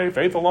 sola fide,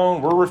 faith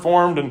alone, we're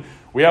reformed, and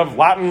we have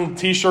Latin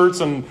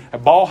t-shirts and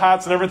ball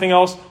hats and everything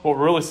else. What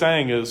we're really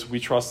saying is we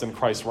trust in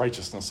Christ's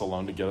righteousness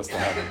alone to get us to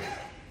heaven.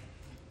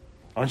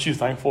 Aren't you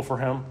thankful for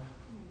him?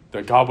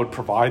 That God would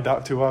provide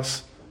that to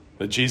us?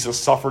 That Jesus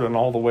suffered in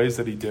all the ways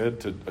that he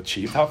did to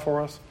achieve that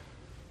for us?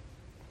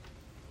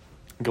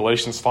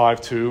 Galatians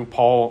 5:2,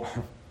 Paul,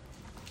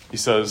 he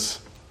says,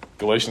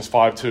 Galatians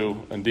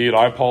 5:2, indeed,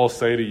 I, Paul,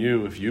 say to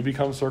you, if you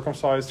become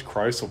circumcised,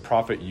 Christ will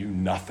profit you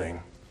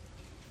nothing.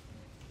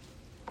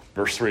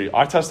 Verse 3,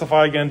 I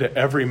testify again to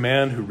every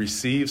man who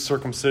receives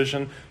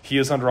circumcision, he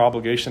is under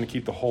obligation to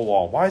keep the whole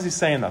law. Why is he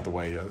saying that the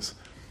way he is?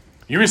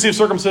 You receive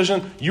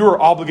circumcision, you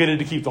are obligated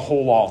to keep the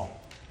whole law.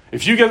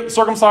 If you get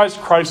circumcised,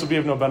 Christ will be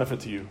of no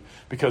benefit to you,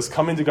 because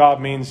coming to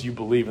God means you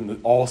believe in the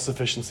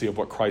all-sufficiency of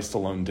what Christ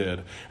alone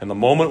did. And the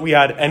moment we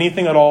add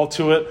anything at all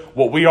to it,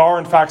 what we are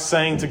in fact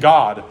saying to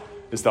God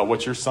is that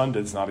what your son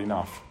did is not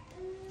enough.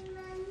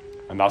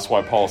 And that's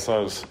why Paul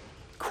says,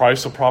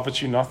 Christ will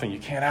profit you nothing. You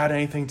can't add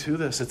anything to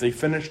this. It's a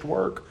finished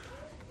work.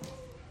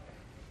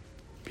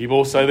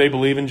 People say they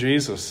believe in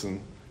Jesus,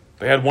 and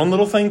they had one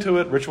little thing to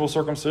it, ritual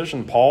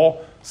circumcision.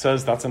 Paul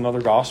says that's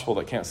another gospel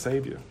that can't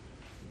save you.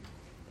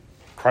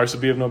 Christ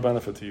will be of no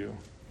benefit to you.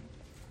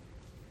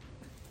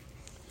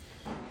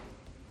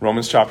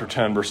 Romans chapter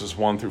 10, verses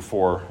 1 through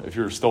 4. If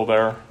you're still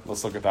there,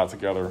 let's look at that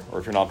together. Or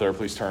if you're not there,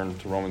 please turn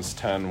to Romans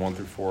 10, 1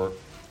 through 4.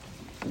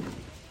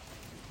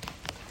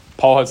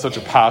 Paul had such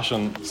a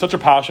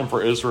passion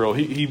for Israel.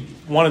 He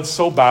wanted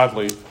so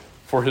badly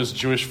for his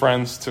Jewish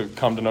friends to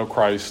come to know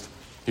Christ.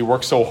 He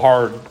worked so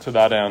hard to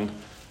that end.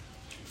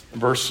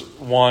 Verse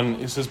 1,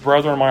 he says,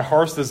 Brethren, my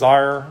heart's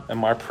desire and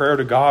my prayer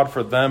to God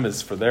for them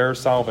is for their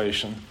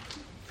salvation.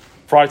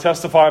 For I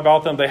testify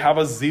about them, they have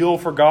a zeal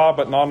for God,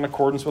 but not in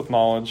accordance with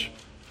knowledge.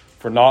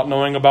 For not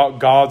knowing about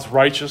God's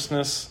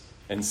righteousness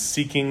and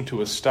seeking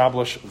to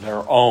establish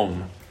their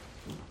own,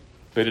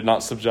 they did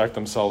not subject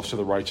themselves to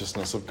the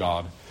righteousness of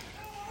God.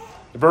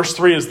 Verse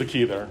 3 is the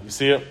key there. You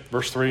see it?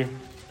 Verse 3.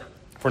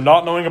 For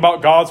not knowing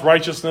about God's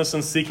righteousness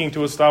and seeking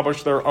to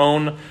establish their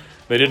own,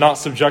 they did not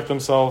subject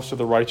themselves to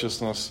the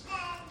righteousness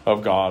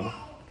of God.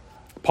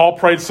 Paul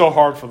prayed so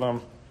hard for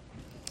them.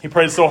 He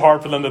prayed so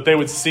hard for them that they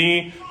would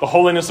see the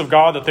holiness of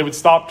God, that they would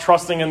stop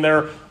trusting in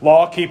their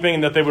law keeping,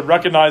 and that they would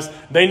recognize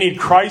they need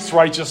Christ's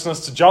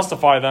righteousness to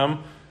justify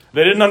them.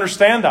 They didn't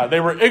understand that. They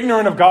were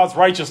ignorant of God's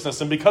righteousness,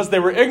 and because they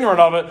were ignorant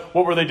of it,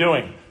 what were they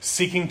doing?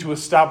 Seeking to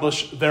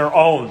establish their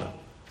own.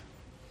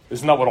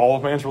 Isn't that what all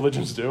of man's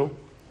religions do?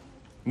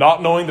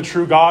 Not knowing the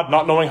true God,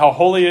 not knowing how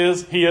holy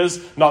He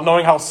is, not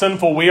knowing how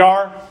sinful we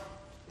are,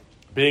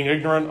 being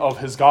ignorant of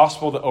His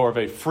gospel or of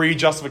a free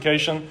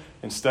justification.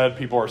 Instead,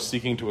 people are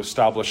seeking to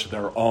establish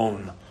their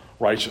own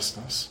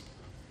righteousness.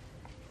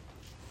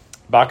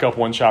 Back up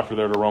one chapter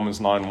there to Romans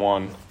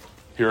 9:1.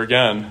 Here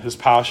again, his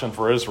passion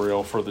for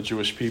Israel, for the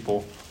Jewish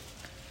people.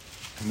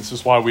 And this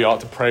is why we ought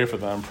to pray for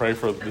them, pray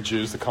for the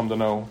Jews to come to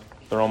know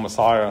their own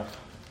Messiah.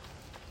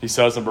 He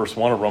says in verse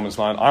 1 of Romans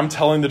 9, I'm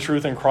telling the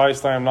truth in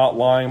Christ, I am not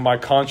lying. My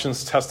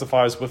conscience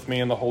testifies with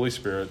me in the Holy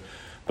Spirit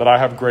that I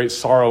have great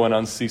sorrow and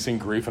unceasing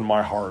grief in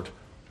my heart.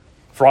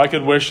 For I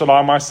could wish that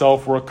I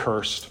myself were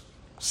accursed,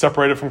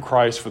 separated from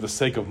Christ for the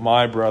sake of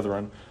my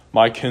brethren,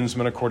 my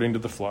kinsmen according to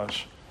the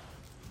flesh.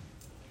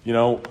 You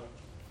know,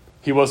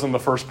 he wasn't the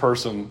first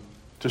person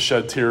to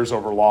shed tears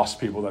over lost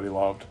people that he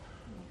loved.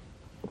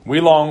 We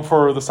long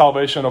for the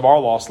salvation of our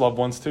lost loved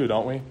ones too,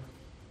 don't we?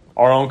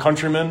 Our own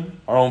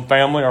countrymen, our own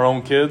family, our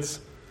own kids,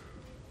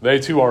 they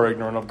too are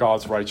ignorant of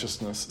God's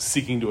righteousness,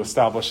 seeking to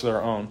establish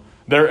their own.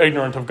 They're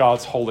ignorant of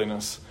God's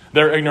holiness.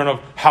 They're ignorant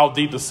of how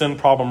deep the sin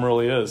problem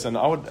really is. And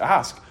I would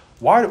ask,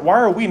 why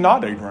are we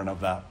not ignorant of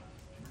that?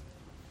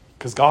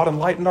 Because God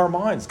enlightened our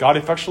minds. God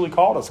effectually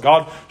called us.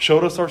 God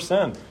showed us our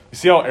sin. You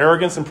see how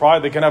arrogance and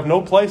pride, they can have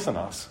no place in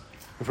us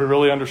if we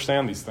really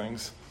understand these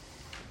things.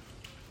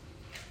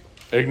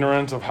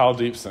 Ignorant of how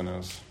deep sin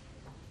is.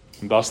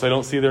 And thus they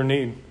don't see their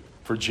need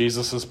for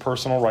Jesus'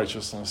 personal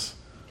righteousness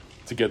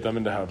to get them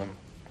into heaven.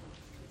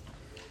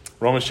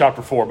 Romans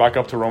chapter 4, back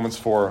up to Romans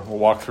 4. We'll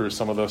walk through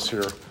some of this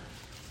here.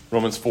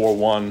 Romans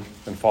 4:1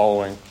 and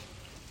following.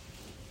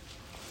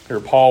 Here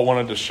Paul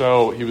wanted to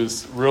show, he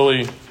was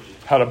really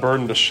had a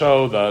burden to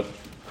show that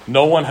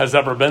no one has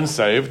ever been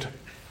saved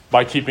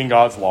by keeping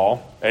God's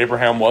law.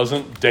 Abraham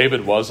wasn't,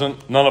 David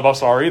wasn't, none of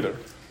us are either.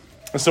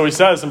 And so he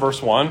says in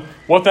verse 1,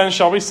 what then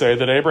shall we say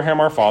that Abraham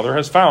our father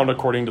has found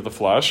according to the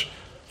flesh?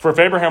 For if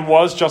Abraham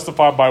was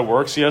justified by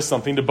works, he has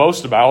something to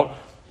boast about,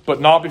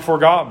 but not before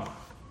God.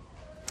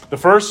 The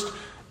first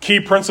key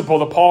principle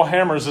that Paul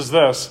hammers is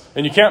this,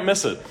 and you can't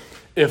miss it.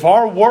 If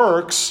our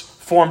works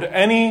formed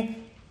any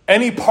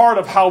part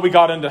of how we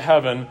got into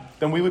heaven,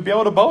 then we would be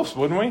able to boast,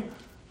 wouldn't we?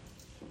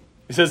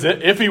 He says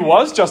that if he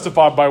was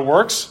justified by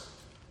works,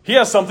 he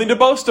has something to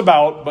boast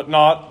about, but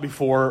not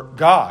before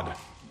God.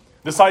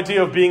 This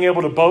idea of being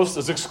able to boast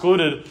is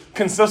excluded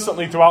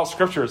consistently throughout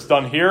Scripture. It's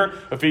done here,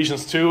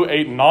 Ephesians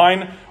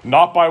 2:8-9,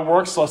 not by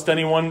works, lest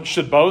anyone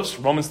should boast.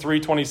 Romans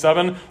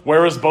 3:27,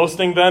 where is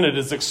boasting then? It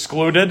is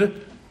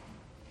excluded.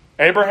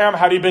 Abraham,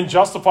 had he been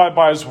justified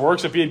by his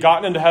works, if he had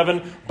gotten into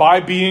heaven by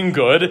being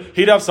good,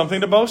 he'd have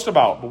something to boast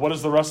about. But what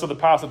does the rest of the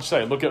passage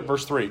say? Look at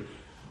verse 3.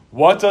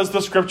 What does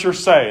the Scripture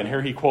say? And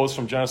here he quotes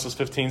from Genesis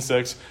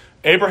 15:6.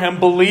 Abraham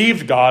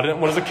believed God, and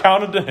it was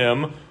accounted to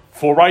him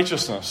for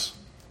righteousness.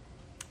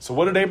 So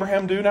what did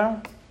Abraham do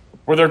now?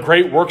 Were there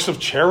great works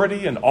of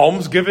charity and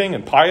almsgiving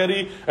and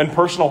piety and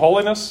personal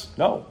holiness?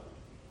 No.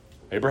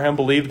 Abraham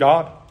believed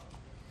God.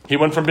 He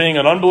went from being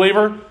an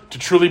unbeliever to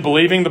truly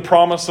believing the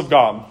promise of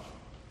God.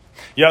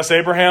 Yes,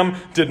 Abraham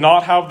did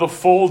not have the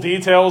full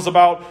details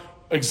about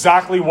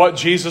exactly what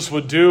Jesus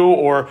would do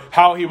or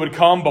how he would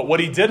come, but what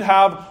he did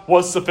have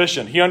was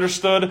sufficient. He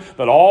understood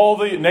that all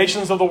the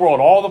nations of the world,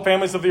 all the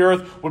families of the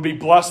earth would be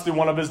blessed through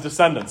one of his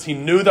descendants. He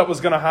knew that was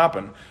going to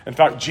happen. In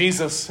fact,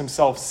 Jesus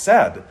himself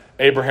said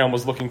Abraham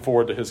was looking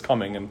forward to his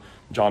coming in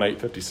John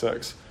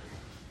 8:56.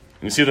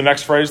 And you see the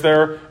next phrase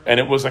there? And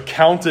it was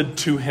accounted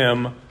to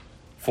him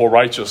for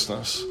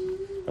righteousness.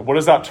 And what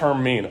does that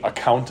term mean?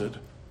 Accounted.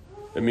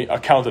 It means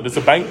accounted.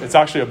 It's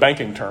actually a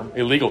banking term,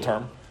 a legal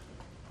term.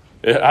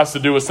 It has to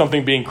do with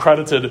something being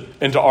credited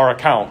into our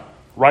account.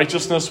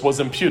 Righteousness was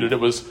imputed. It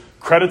was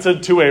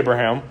credited to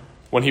Abraham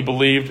when he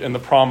believed in the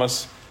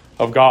promise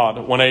of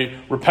God. When a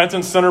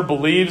repentant sinner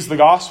believes the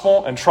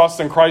gospel and trusts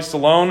in Christ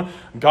alone,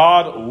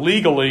 God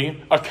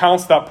legally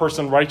accounts that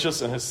person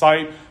righteous in his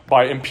sight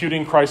by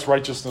imputing Christ's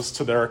righteousness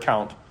to their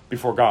account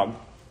before God.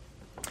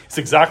 It's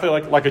exactly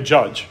like a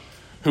judge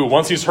who,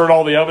 once he's heard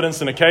all the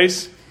evidence in a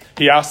case,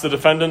 he asks the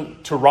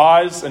defendant to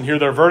rise and hear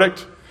their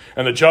verdict.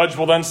 And the judge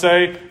will then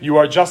say, you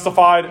are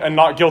justified and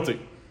not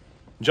guilty.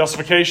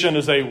 Justification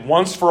is a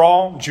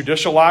once-for-all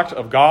judicial act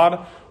of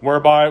God,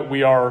 whereby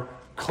we are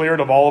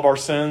cleared of all of our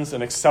sins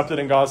and accepted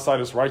in God's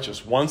sight as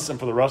righteous, once and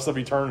for the rest of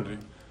eternity.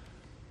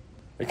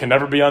 It can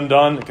never be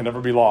undone. It can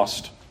never be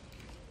lost.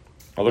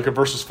 Now look at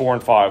verses 4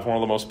 and 5, one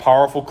of the most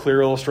powerful,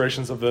 clear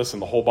illustrations of this in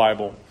the whole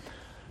Bible.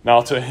 Now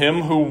to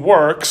him who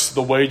works,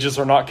 the wages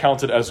are not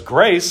counted as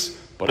grace,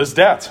 but as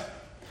debt.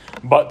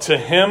 But to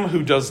him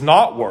who does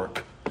not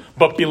work,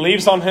 but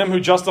believes on him who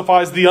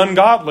justifies the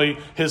ungodly,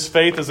 his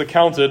faith is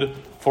accounted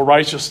for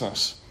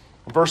righteousness.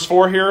 Verse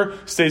 4 here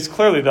states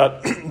clearly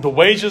that the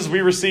wages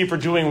we receive for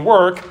doing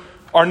work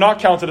are not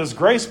counted as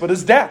grace, but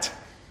as debt.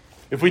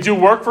 If we do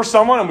work for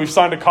someone and we've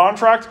signed a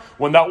contract,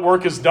 when that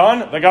work is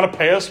done, they got to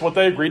pay us what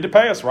they agreed to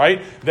pay us,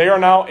 right? They are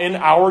now in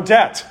our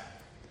debt.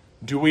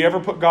 Do we ever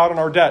put God in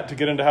our debt to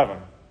get into heaven?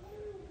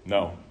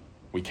 No,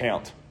 we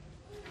can't.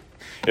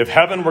 If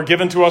heaven were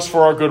given to us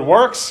for our good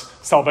works,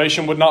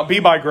 salvation would not be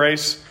by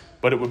grace,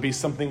 but it would be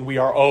something we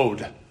are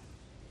owed.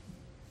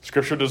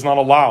 Scripture does not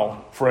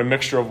allow for a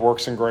mixture of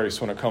works and grace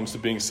when it comes to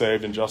being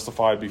saved and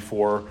justified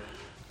before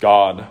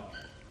God.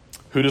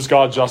 Who does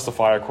God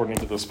justify according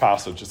to this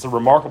passage? It's a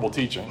remarkable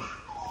teaching.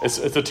 It's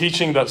a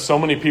teaching that so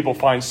many people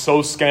find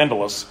so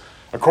scandalous.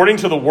 According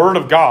to the Word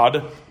of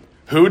God,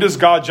 who does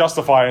God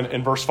justify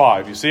in verse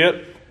 5? You see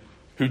it?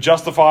 Who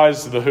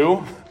justifies the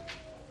who?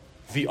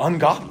 The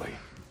ungodly.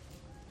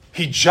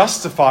 He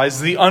justifies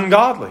the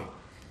ungodly.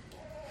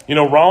 You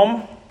know,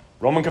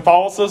 Roman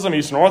Catholicism,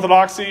 Eastern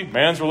Orthodoxy,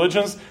 man's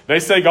religions, they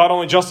say God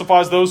only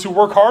justifies those who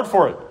work hard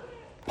for it.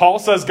 Paul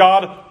says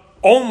God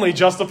only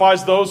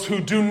justifies those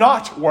who do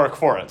not work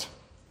for it.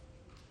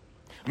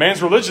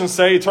 Man's religions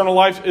say eternal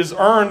life is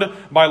earned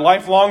by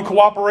lifelong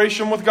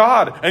cooperation with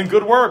God and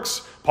good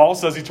works. Paul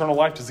says eternal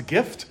life is a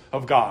gift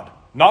of God,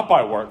 not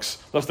by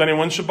works, lest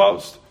anyone should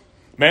boast.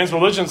 Man's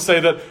religions say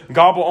that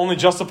God will only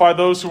justify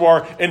those who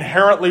are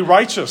inherently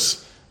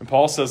righteous. And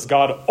Paul says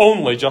God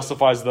only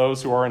justifies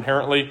those who are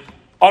inherently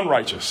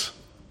unrighteous,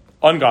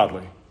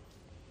 ungodly.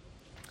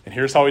 And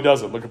here's how he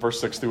does it. Look at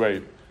verse 6 through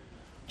 8.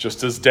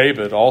 Just as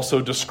David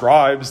also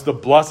describes the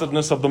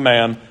blessedness of the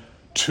man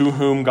to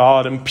whom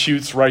God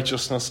imputes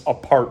righteousness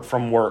apart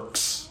from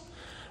works.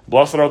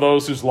 Blessed are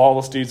those whose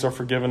lawless deeds are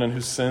forgiven and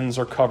whose sins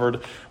are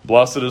covered.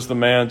 Blessed is the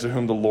man to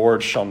whom the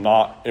Lord shall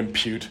not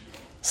impute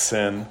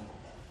sin.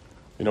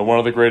 You know, one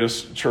of the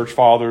greatest church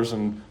fathers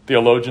and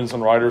theologians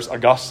and writers,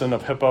 Augustine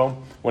of Hippo,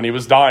 when he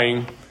was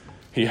dying,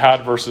 he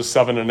had verses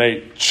 7 and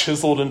 8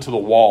 chiseled into the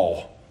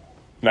wall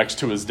next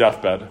to his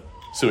deathbed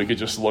so he could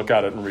just look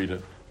at it and read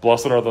it.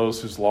 Blessed are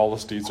those whose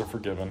lawless deeds are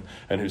forgiven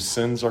and whose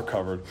sins are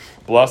covered.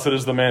 Blessed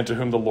is the man to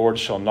whom the Lord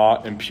shall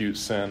not impute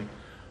sin.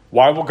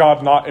 Why will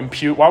God not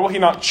impute? Why will he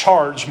not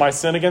charge my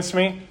sin against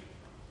me?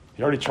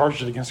 He already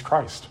charged it against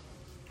Christ.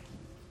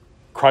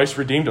 Christ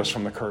redeemed us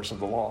from the curse of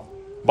the law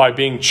by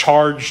being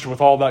charged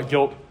with all that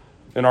guilt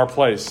in our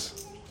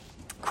place.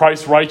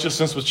 Christ's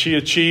righteousness, which he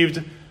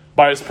achieved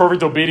by his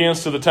perfect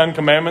obedience to the Ten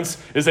Commandments,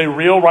 is a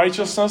real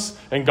righteousness.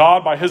 And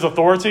God, by his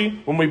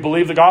authority, when we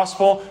believe the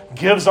gospel,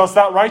 gives us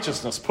that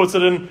righteousness, puts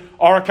it in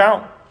our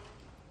account.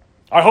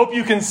 I hope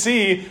you can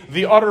see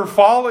the utter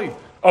folly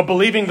of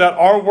believing that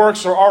our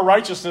works or our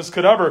righteousness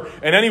could ever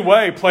in any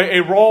way play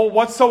a role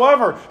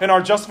whatsoever in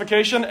our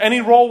justification,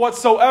 any role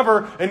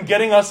whatsoever in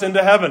getting us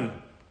into heaven.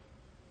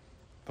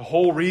 The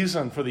whole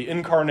reason for the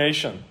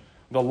incarnation,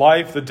 the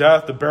life, the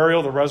death, the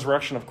burial, the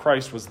resurrection of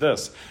Christ was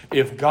this.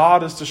 If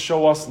God is to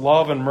show us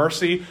love and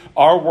mercy,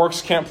 our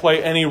works can't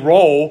play any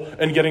role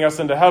in getting us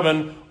into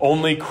heaven.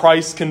 Only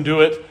Christ can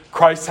do it.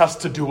 Christ has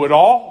to do it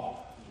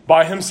all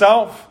by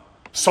himself.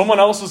 Someone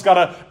else has got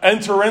to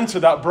enter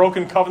into that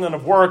broken covenant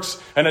of works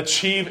and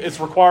achieve its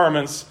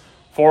requirements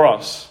for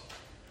us.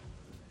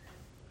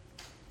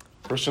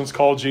 Christians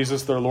call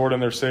Jesus their Lord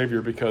and their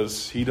Savior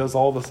because he does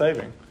all the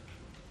saving.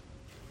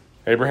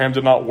 Abraham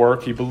did not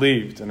work, he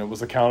believed, and it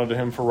was accounted to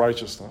him for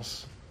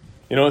righteousness.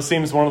 You know, it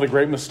seems one of the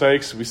great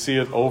mistakes, we see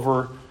it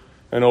over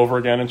and over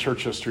again in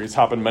church history. It's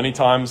happened many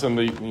times in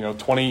the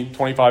 20,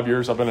 25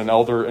 years I've been an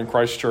elder in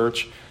Christ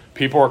Church.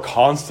 People are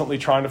constantly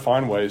trying to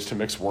find ways to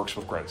mix works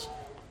with grace.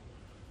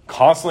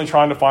 Constantly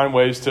trying to find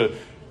ways to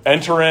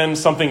enter in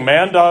something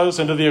man does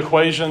into the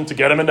equation to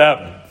get him into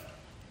heaven.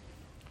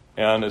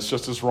 And it's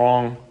just as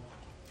wrong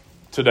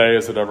today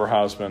as it ever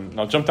has been.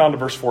 Now jump down to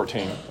verse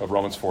 14 of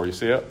Romans 4. You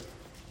see it?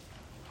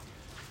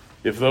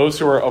 If those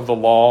who are of the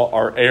law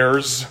are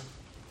heirs,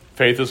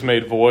 faith is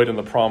made void and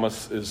the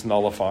promise is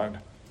nullified.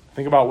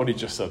 Think about what he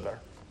just said there.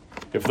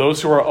 If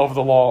those who are of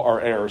the law are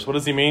heirs, what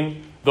does he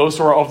mean? Those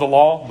who are of the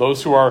law,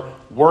 those who are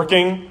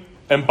working,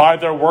 and by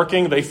their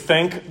working, they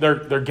think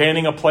they're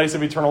gaining a place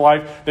of eternal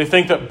life. They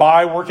think that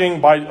by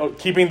working, by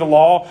keeping the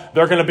law,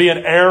 they're going to be an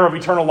heir of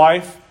eternal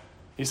life.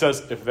 He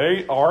says, if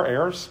they are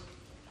heirs,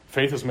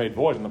 faith is made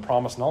void and the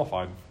promise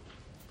nullified.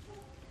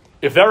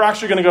 If they're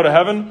actually going to go to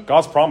heaven,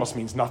 God's promise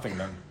means nothing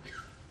then.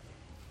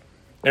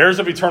 Heirs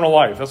of eternal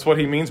life. That's what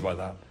he means by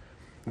that.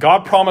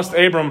 God promised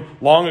Abram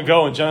long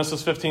ago in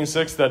Genesis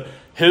 15:6 that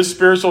his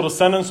spiritual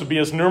descendants would be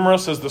as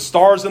numerous as the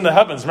stars in the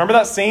heavens. Remember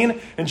that scene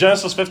in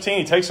Genesis 15?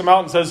 He takes them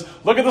out and says,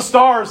 look at the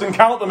stars and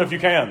count them if you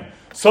can.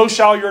 So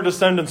shall your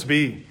descendants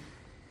be.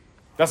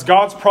 That's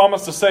God's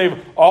promise to save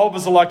all of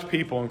his elect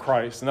people in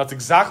Christ. And that's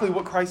exactly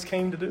what Christ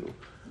came to do.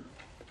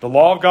 The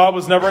law of God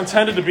was never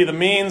intended to be the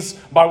means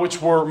by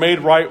which we're made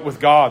right with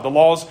God. The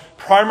law's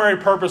primary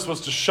purpose was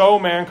to show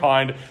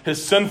mankind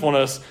his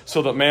sinfulness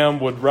so that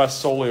man would rest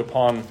solely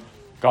upon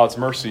God's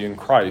mercy in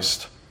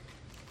Christ.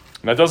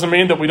 And that doesn't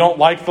mean that we don't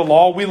like the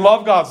law. We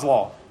love God's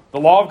law. The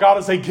law of God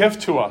is a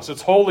gift to us.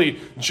 It's holy,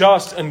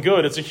 just, and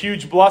good. It's a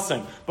huge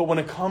blessing. But when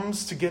it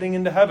comes to getting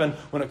into heaven,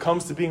 when it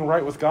comes to being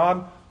right with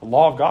God, the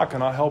law of God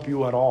cannot help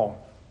you at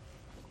all.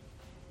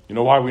 You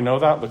know why we know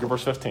that? Look at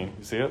verse 15.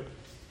 You see it?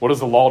 What does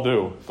the law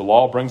do? The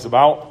law brings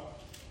about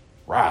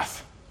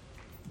wrath.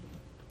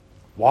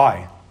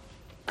 Why?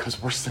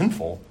 Because we're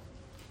sinful.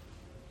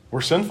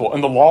 We're sinful.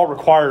 And the law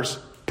requires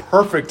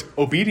perfect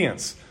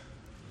obedience.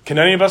 Can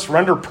any of us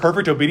render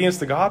perfect obedience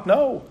to God?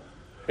 No.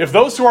 If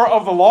those who are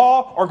of the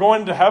law are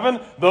going to heaven,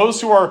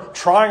 those who are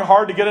trying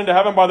hard to get into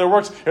heaven by their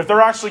works, if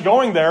they're actually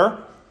going there,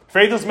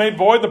 faith is made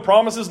void, the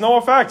promise is no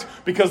effect,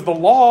 because the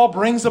law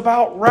brings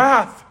about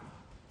wrath.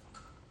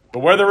 But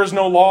where there is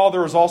no law,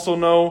 there is also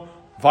no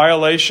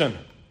violation.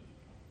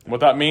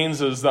 What that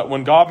means is that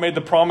when God made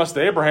the promise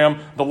to Abraham,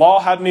 the law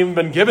hadn't even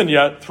been given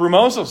yet through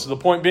Moses. The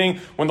point being,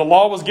 when the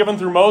law was given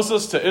through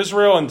Moses to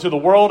Israel and to the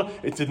world,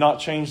 it did not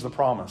change the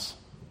promise.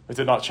 It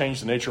did not change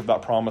the nature of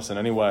that promise in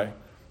any way.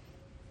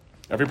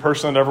 Every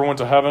person that ever went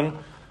to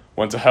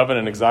heaven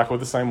in exactly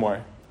the same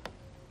way.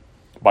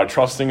 By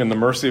trusting in the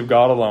mercy of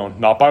God alone.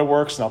 Not by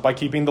works, not by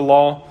keeping the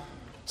law.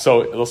 So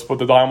let's put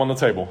the dime on the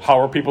table. How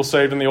are people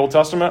saved in the Old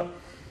Testament?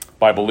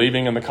 By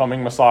believing in the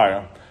coming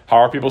Messiah. How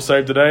are people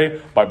saved today?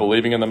 By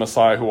believing in the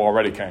Messiah who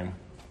already came.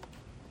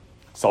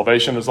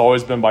 Salvation has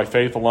always been by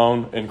faith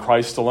alone, in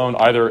Christ alone,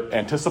 either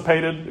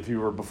anticipated, if you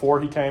were before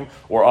he came,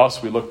 or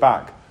us, we look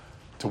back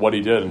to what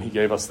he did, and he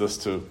gave us this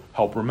to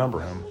help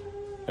remember him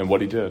and what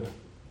he did.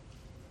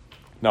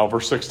 Now,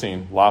 verse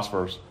 16, last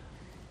verse.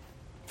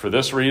 For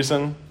this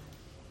reason,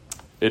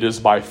 it is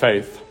by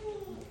faith,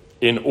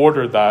 in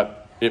order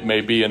that it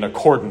may be in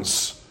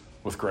accordance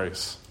with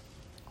grace.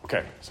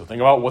 Okay, so think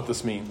about what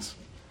this means.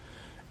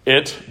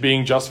 It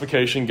being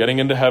justification, getting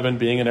into heaven,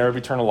 being an heir of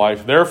eternal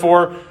life.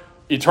 Therefore,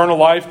 eternal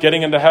life,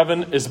 getting into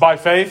heaven, is by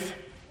faith,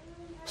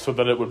 so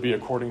that it would be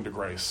according to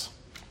grace.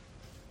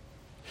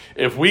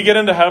 If we get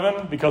into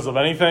heaven because of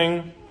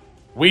anything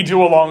we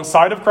do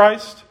alongside of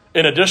Christ,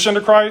 in addition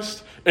to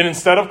Christ, and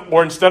instead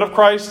of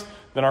Christ,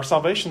 then our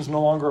salvation is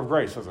no longer of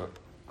grace, is it?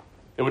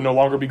 It would no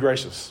longer be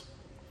gracious.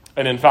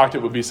 And in fact,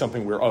 it would be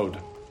something we're owed.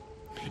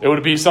 It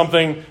would be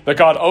something that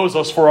God owes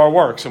us for our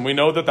works, and we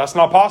know that that's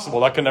not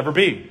possible. That can never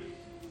be.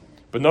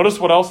 But notice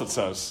what else it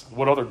says.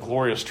 What other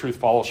glorious truth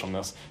follows from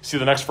this? See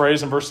the next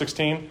phrase in verse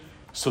 16?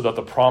 So that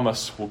the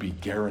promise will be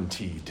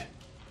guaranteed.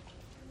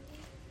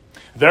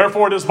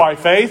 Therefore, it is by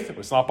faith.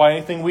 It's not by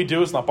anything we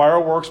do. It's not by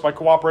our works, by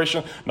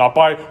cooperation, not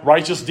by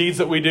righteous deeds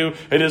that we do.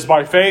 It is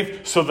by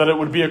faith so that it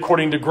would be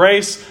according to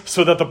grace,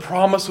 so that the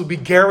promise would be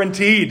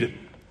guaranteed.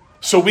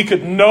 So we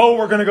could know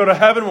we're going to go to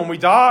heaven when we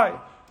die.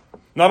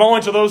 Not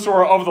only to those who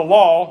are of the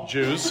law,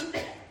 Jews,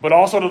 but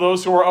also to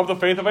those who are of the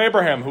faith of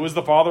Abraham, who is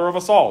the father of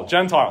us all,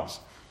 Gentiles.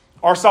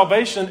 Our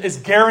salvation is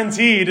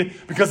guaranteed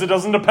because it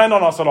doesn't depend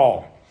on us at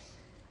all.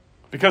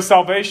 Because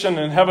salvation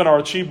and heaven are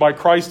achieved by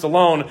Christ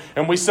alone,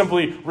 and we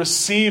simply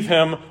receive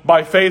him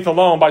by faith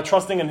alone, by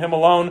trusting in him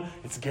alone,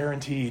 it's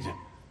guaranteed.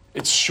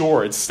 It's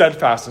sure, it's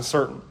steadfast and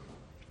certain.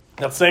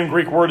 That same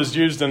Greek word is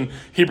used in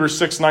Hebrews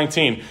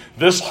 6:19.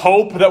 This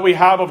hope that we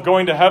have of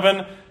going to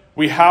heaven,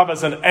 we have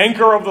as an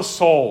anchor of the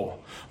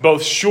soul,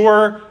 both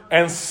sure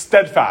and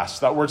steadfast.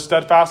 That word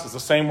steadfast is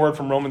the same word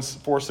from Romans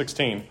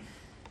 4:16.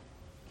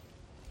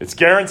 It's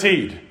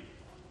guaranteed.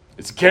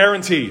 It's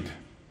guaranteed.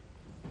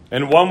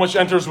 And one which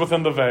enters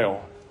within the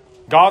veil.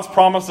 God's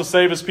promise to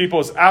save his people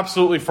is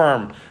absolutely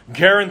firm,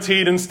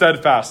 guaranteed and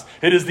steadfast.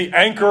 It is the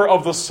anchor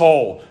of the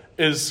soul.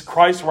 Is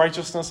Christ's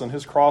righteousness and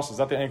his cross, is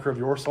that the anchor of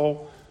your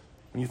soul?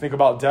 When you think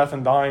about death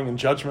and dying and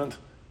judgment?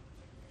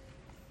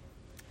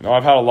 You know,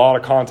 I've had a lot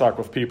of contact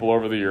with people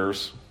over the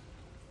years.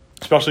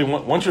 Especially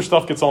once your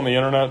stuff gets on the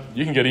internet,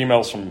 you can get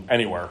emails from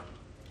anywhere.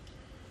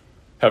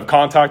 Have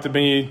contacted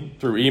me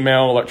through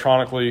email,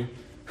 electronically,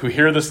 who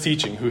hear this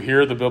teaching, who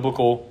hear the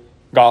biblical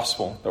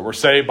gospel, that we're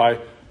saved by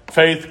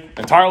faith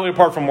entirely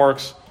apart from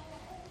works.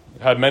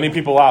 I've had many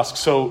people ask,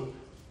 so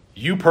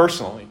you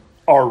personally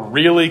are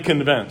really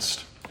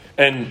convinced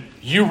and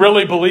you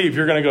really believe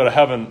you're going to go to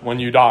heaven when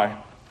you die?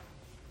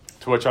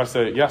 To which I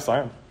say, yes, I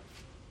am.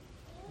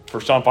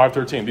 1 John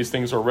 5:13, these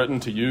things are written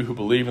to you who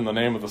believe in the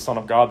name of the Son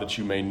of God, that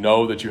you may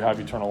know that you have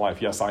eternal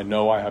life. Yes, I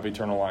know I have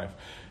eternal life.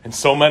 And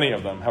so many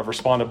of them have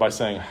responded by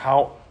saying,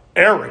 how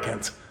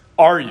arrogant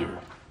are you?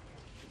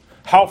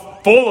 How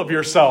full of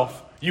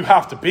yourself you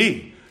have to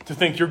be to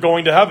think you're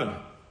going to heaven.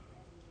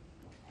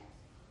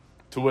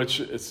 To which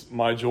it's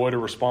my joy to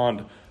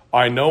respond,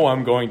 I know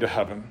I'm going to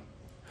heaven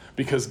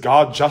because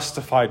God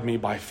justified me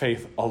by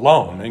faith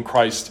alone, in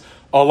Christ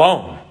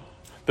alone.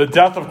 The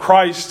death of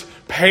Christ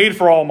paid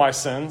for all my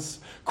sins.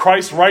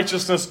 Christ's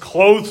righteousness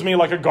clothes me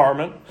like a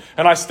garment,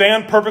 and I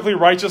stand perfectly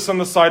righteous in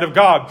the sight of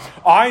God.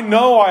 I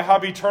know I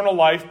have eternal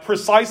life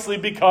precisely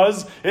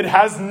because it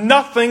has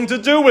nothing to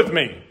do with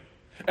me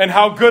and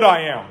how good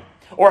I am,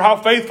 or how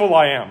faithful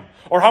I am,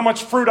 or how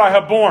much fruit I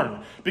have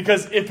borne.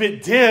 Because if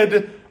it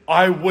did,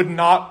 I would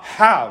not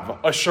have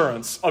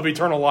assurance of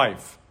eternal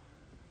life.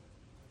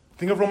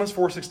 Think of Romans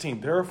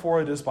 4:16.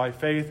 Therefore it is by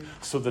faith,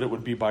 so that it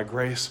would be by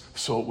grace,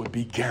 so it would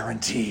be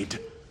guaranteed.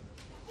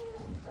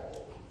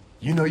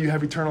 You know you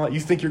have eternal life. You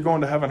think you're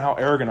going to heaven. How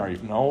arrogant are you?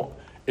 No,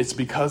 it's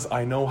because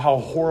I know how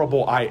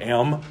horrible I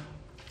am.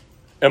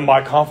 And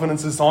my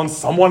confidence is on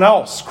someone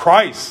else,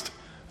 Christ.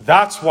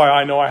 That's why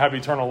I know I have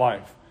eternal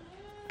life.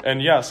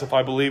 And yes, if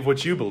I believe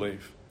what you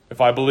believe, if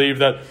I believe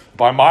that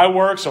by my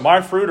works or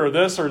my fruit or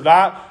this or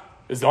that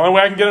is the only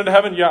way I can get into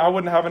heaven, yeah, I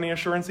wouldn't have any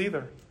assurance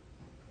either.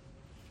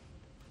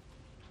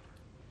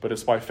 But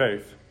it's by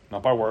faith,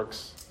 not by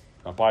works,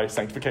 not by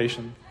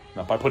sanctification,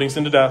 not by putting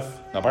sin to death,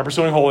 not by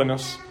pursuing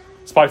holiness.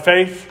 It's by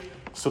faith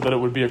so that it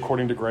would be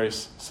according to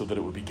grace, so that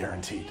it would be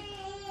guaranteed,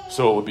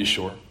 so it would be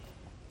sure.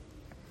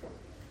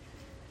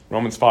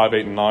 Romans 5,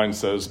 8, and 9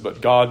 says,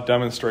 "But God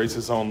demonstrates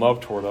his own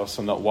love toward us,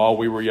 and that while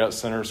we were yet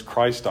sinners,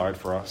 Christ died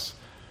for us.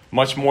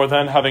 Much more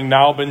then, having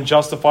now been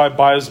justified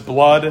by his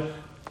blood,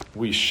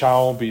 we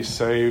shall be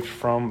saved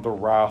from the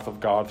wrath of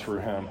God through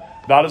him."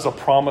 That is a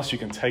promise you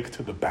can take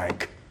to the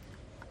bank.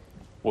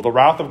 Will the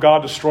wrath of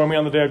God destroy me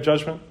on the day of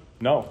judgment?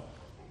 No.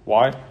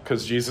 Why?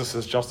 Because Jesus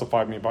has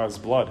justified me by his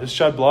blood. His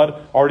shed blood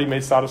already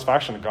made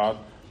satisfaction to God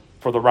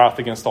for the wrath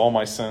against all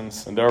my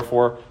sins, and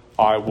therefore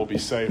I will be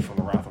saved from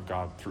the wrath of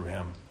God through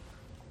him.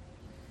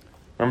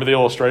 Remember the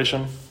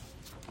illustration?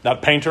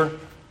 That painter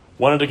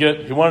wanted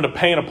to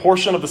paint a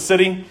portion of the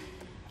city,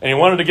 and he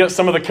wanted to get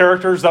some of the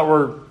characters that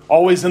were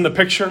always in the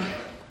picture.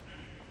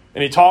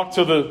 And he talked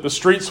to the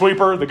street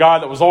sweeper, the guy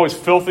that was always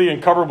filthy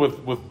and covered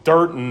with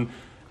dirt and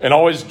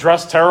always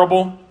dressed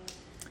terrible.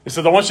 He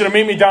said, "I want you to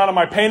meet me down at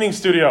my painting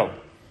studio.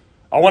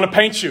 I want to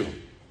paint you."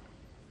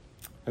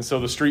 And so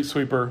the street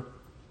sweeper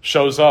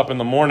shows up in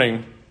the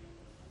morning,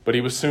 but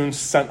he was soon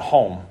sent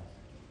home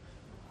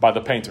by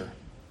the painter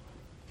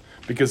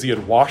because he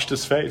had washed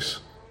his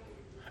face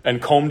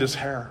and combed his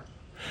hair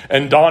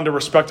and donned a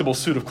respectable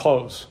suit of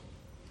clothes.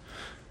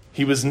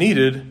 He was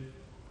needed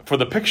for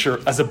the picture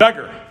as a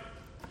beggar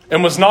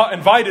and was not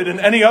invited in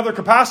any other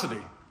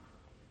capacity.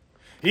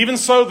 Even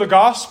so, the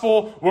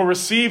gospel will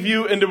receive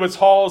you into its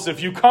halls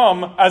if you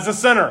come as a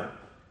sinner,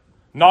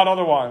 not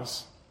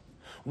otherwise.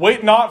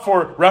 Wait not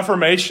for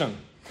reformation,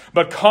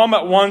 but come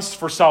at once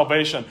for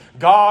salvation.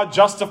 God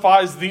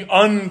justifies the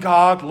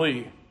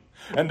ungodly,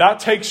 and that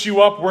takes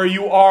you up where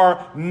you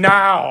are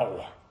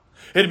now.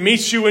 It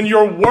meets you in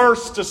your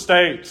worst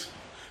estate.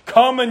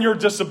 Come in your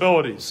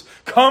disabilities.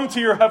 Come to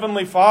your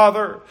heavenly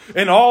Father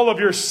in all of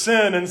your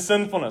sin and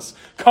sinfulness.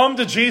 Come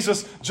to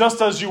Jesus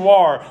just as you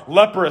are,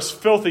 leprous,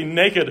 filthy,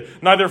 naked,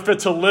 neither fit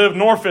to live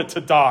nor fit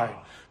to die.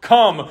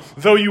 Come,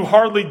 though you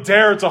hardly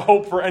dare to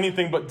hope for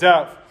anything but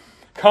death.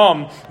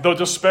 Come, though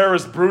despair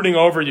is brooding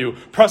over you,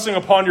 pressing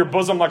upon your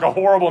bosom like a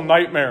horrible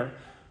nightmare.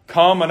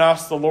 Come and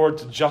ask the Lord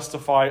to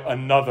justify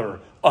another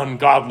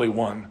ungodly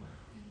one.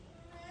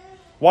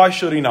 Why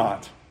should he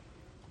not?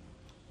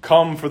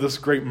 Come, for this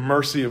great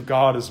mercy of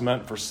God is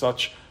meant for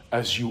such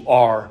as you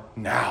are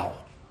now.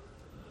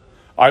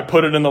 I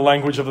put it in the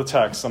language of the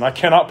text, and I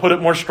cannot put it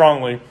more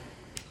strongly.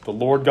 The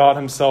Lord God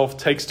himself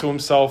takes to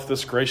himself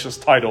this gracious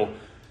title,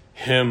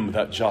 him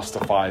that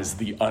justifies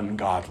the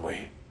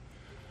ungodly.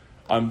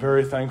 I'm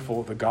very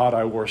thankful the God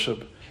I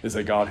worship is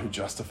a God who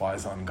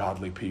justifies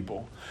ungodly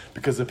people,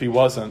 because if he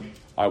wasn't,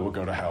 I would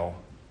go to hell.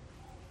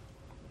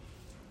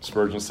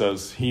 Spurgeon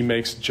says, he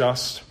makes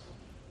just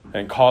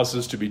and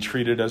causes to be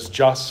treated as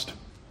just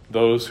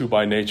those who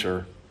by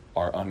nature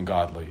are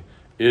ungodly.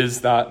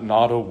 Is that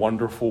not a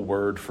wonderful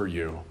word for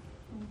you?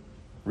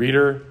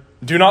 Reader,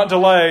 do not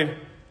delay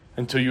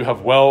until you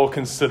have well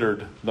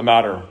considered the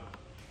matter.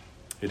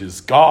 It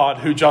is God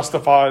who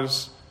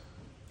justifies.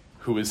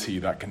 Who is he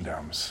that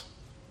condemns?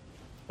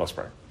 Let's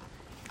pray.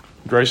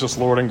 Gracious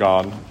Lord and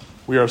God,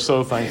 we are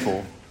so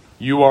thankful.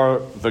 You are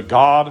the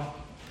God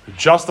who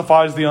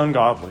justifies the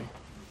ungodly.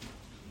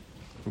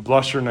 We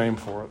bless your name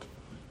for it.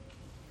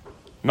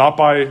 Not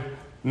by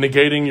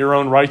negating your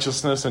own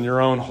righteousness and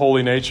your own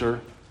holy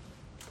nature,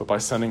 but by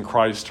sending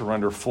Christ to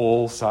render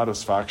full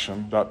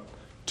satisfaction, that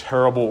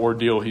terrible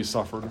ordeal he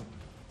suffered.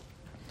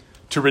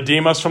 To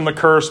redeem us from the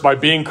curse by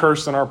being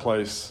cursed in our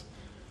place.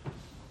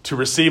 To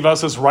receive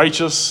us as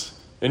righteous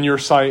in your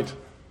sight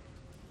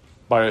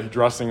by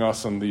dressing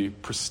us in the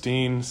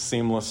pristine,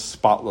 seamless,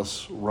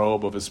 spotless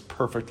robe of his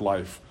perfect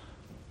life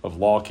of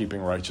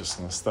law-keeping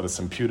righteousness that is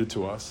imputed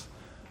to us.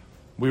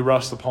 We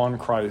rest upon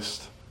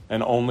Christ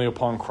and only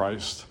upon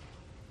Christ,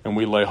 and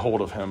we lay hold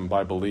of him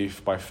by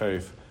belief, by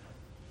faith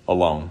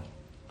alone.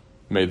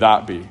 May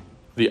that be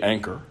the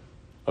anchor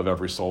of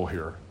every soul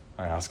here.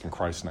 I ask in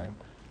Christ's name.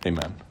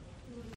 Amen.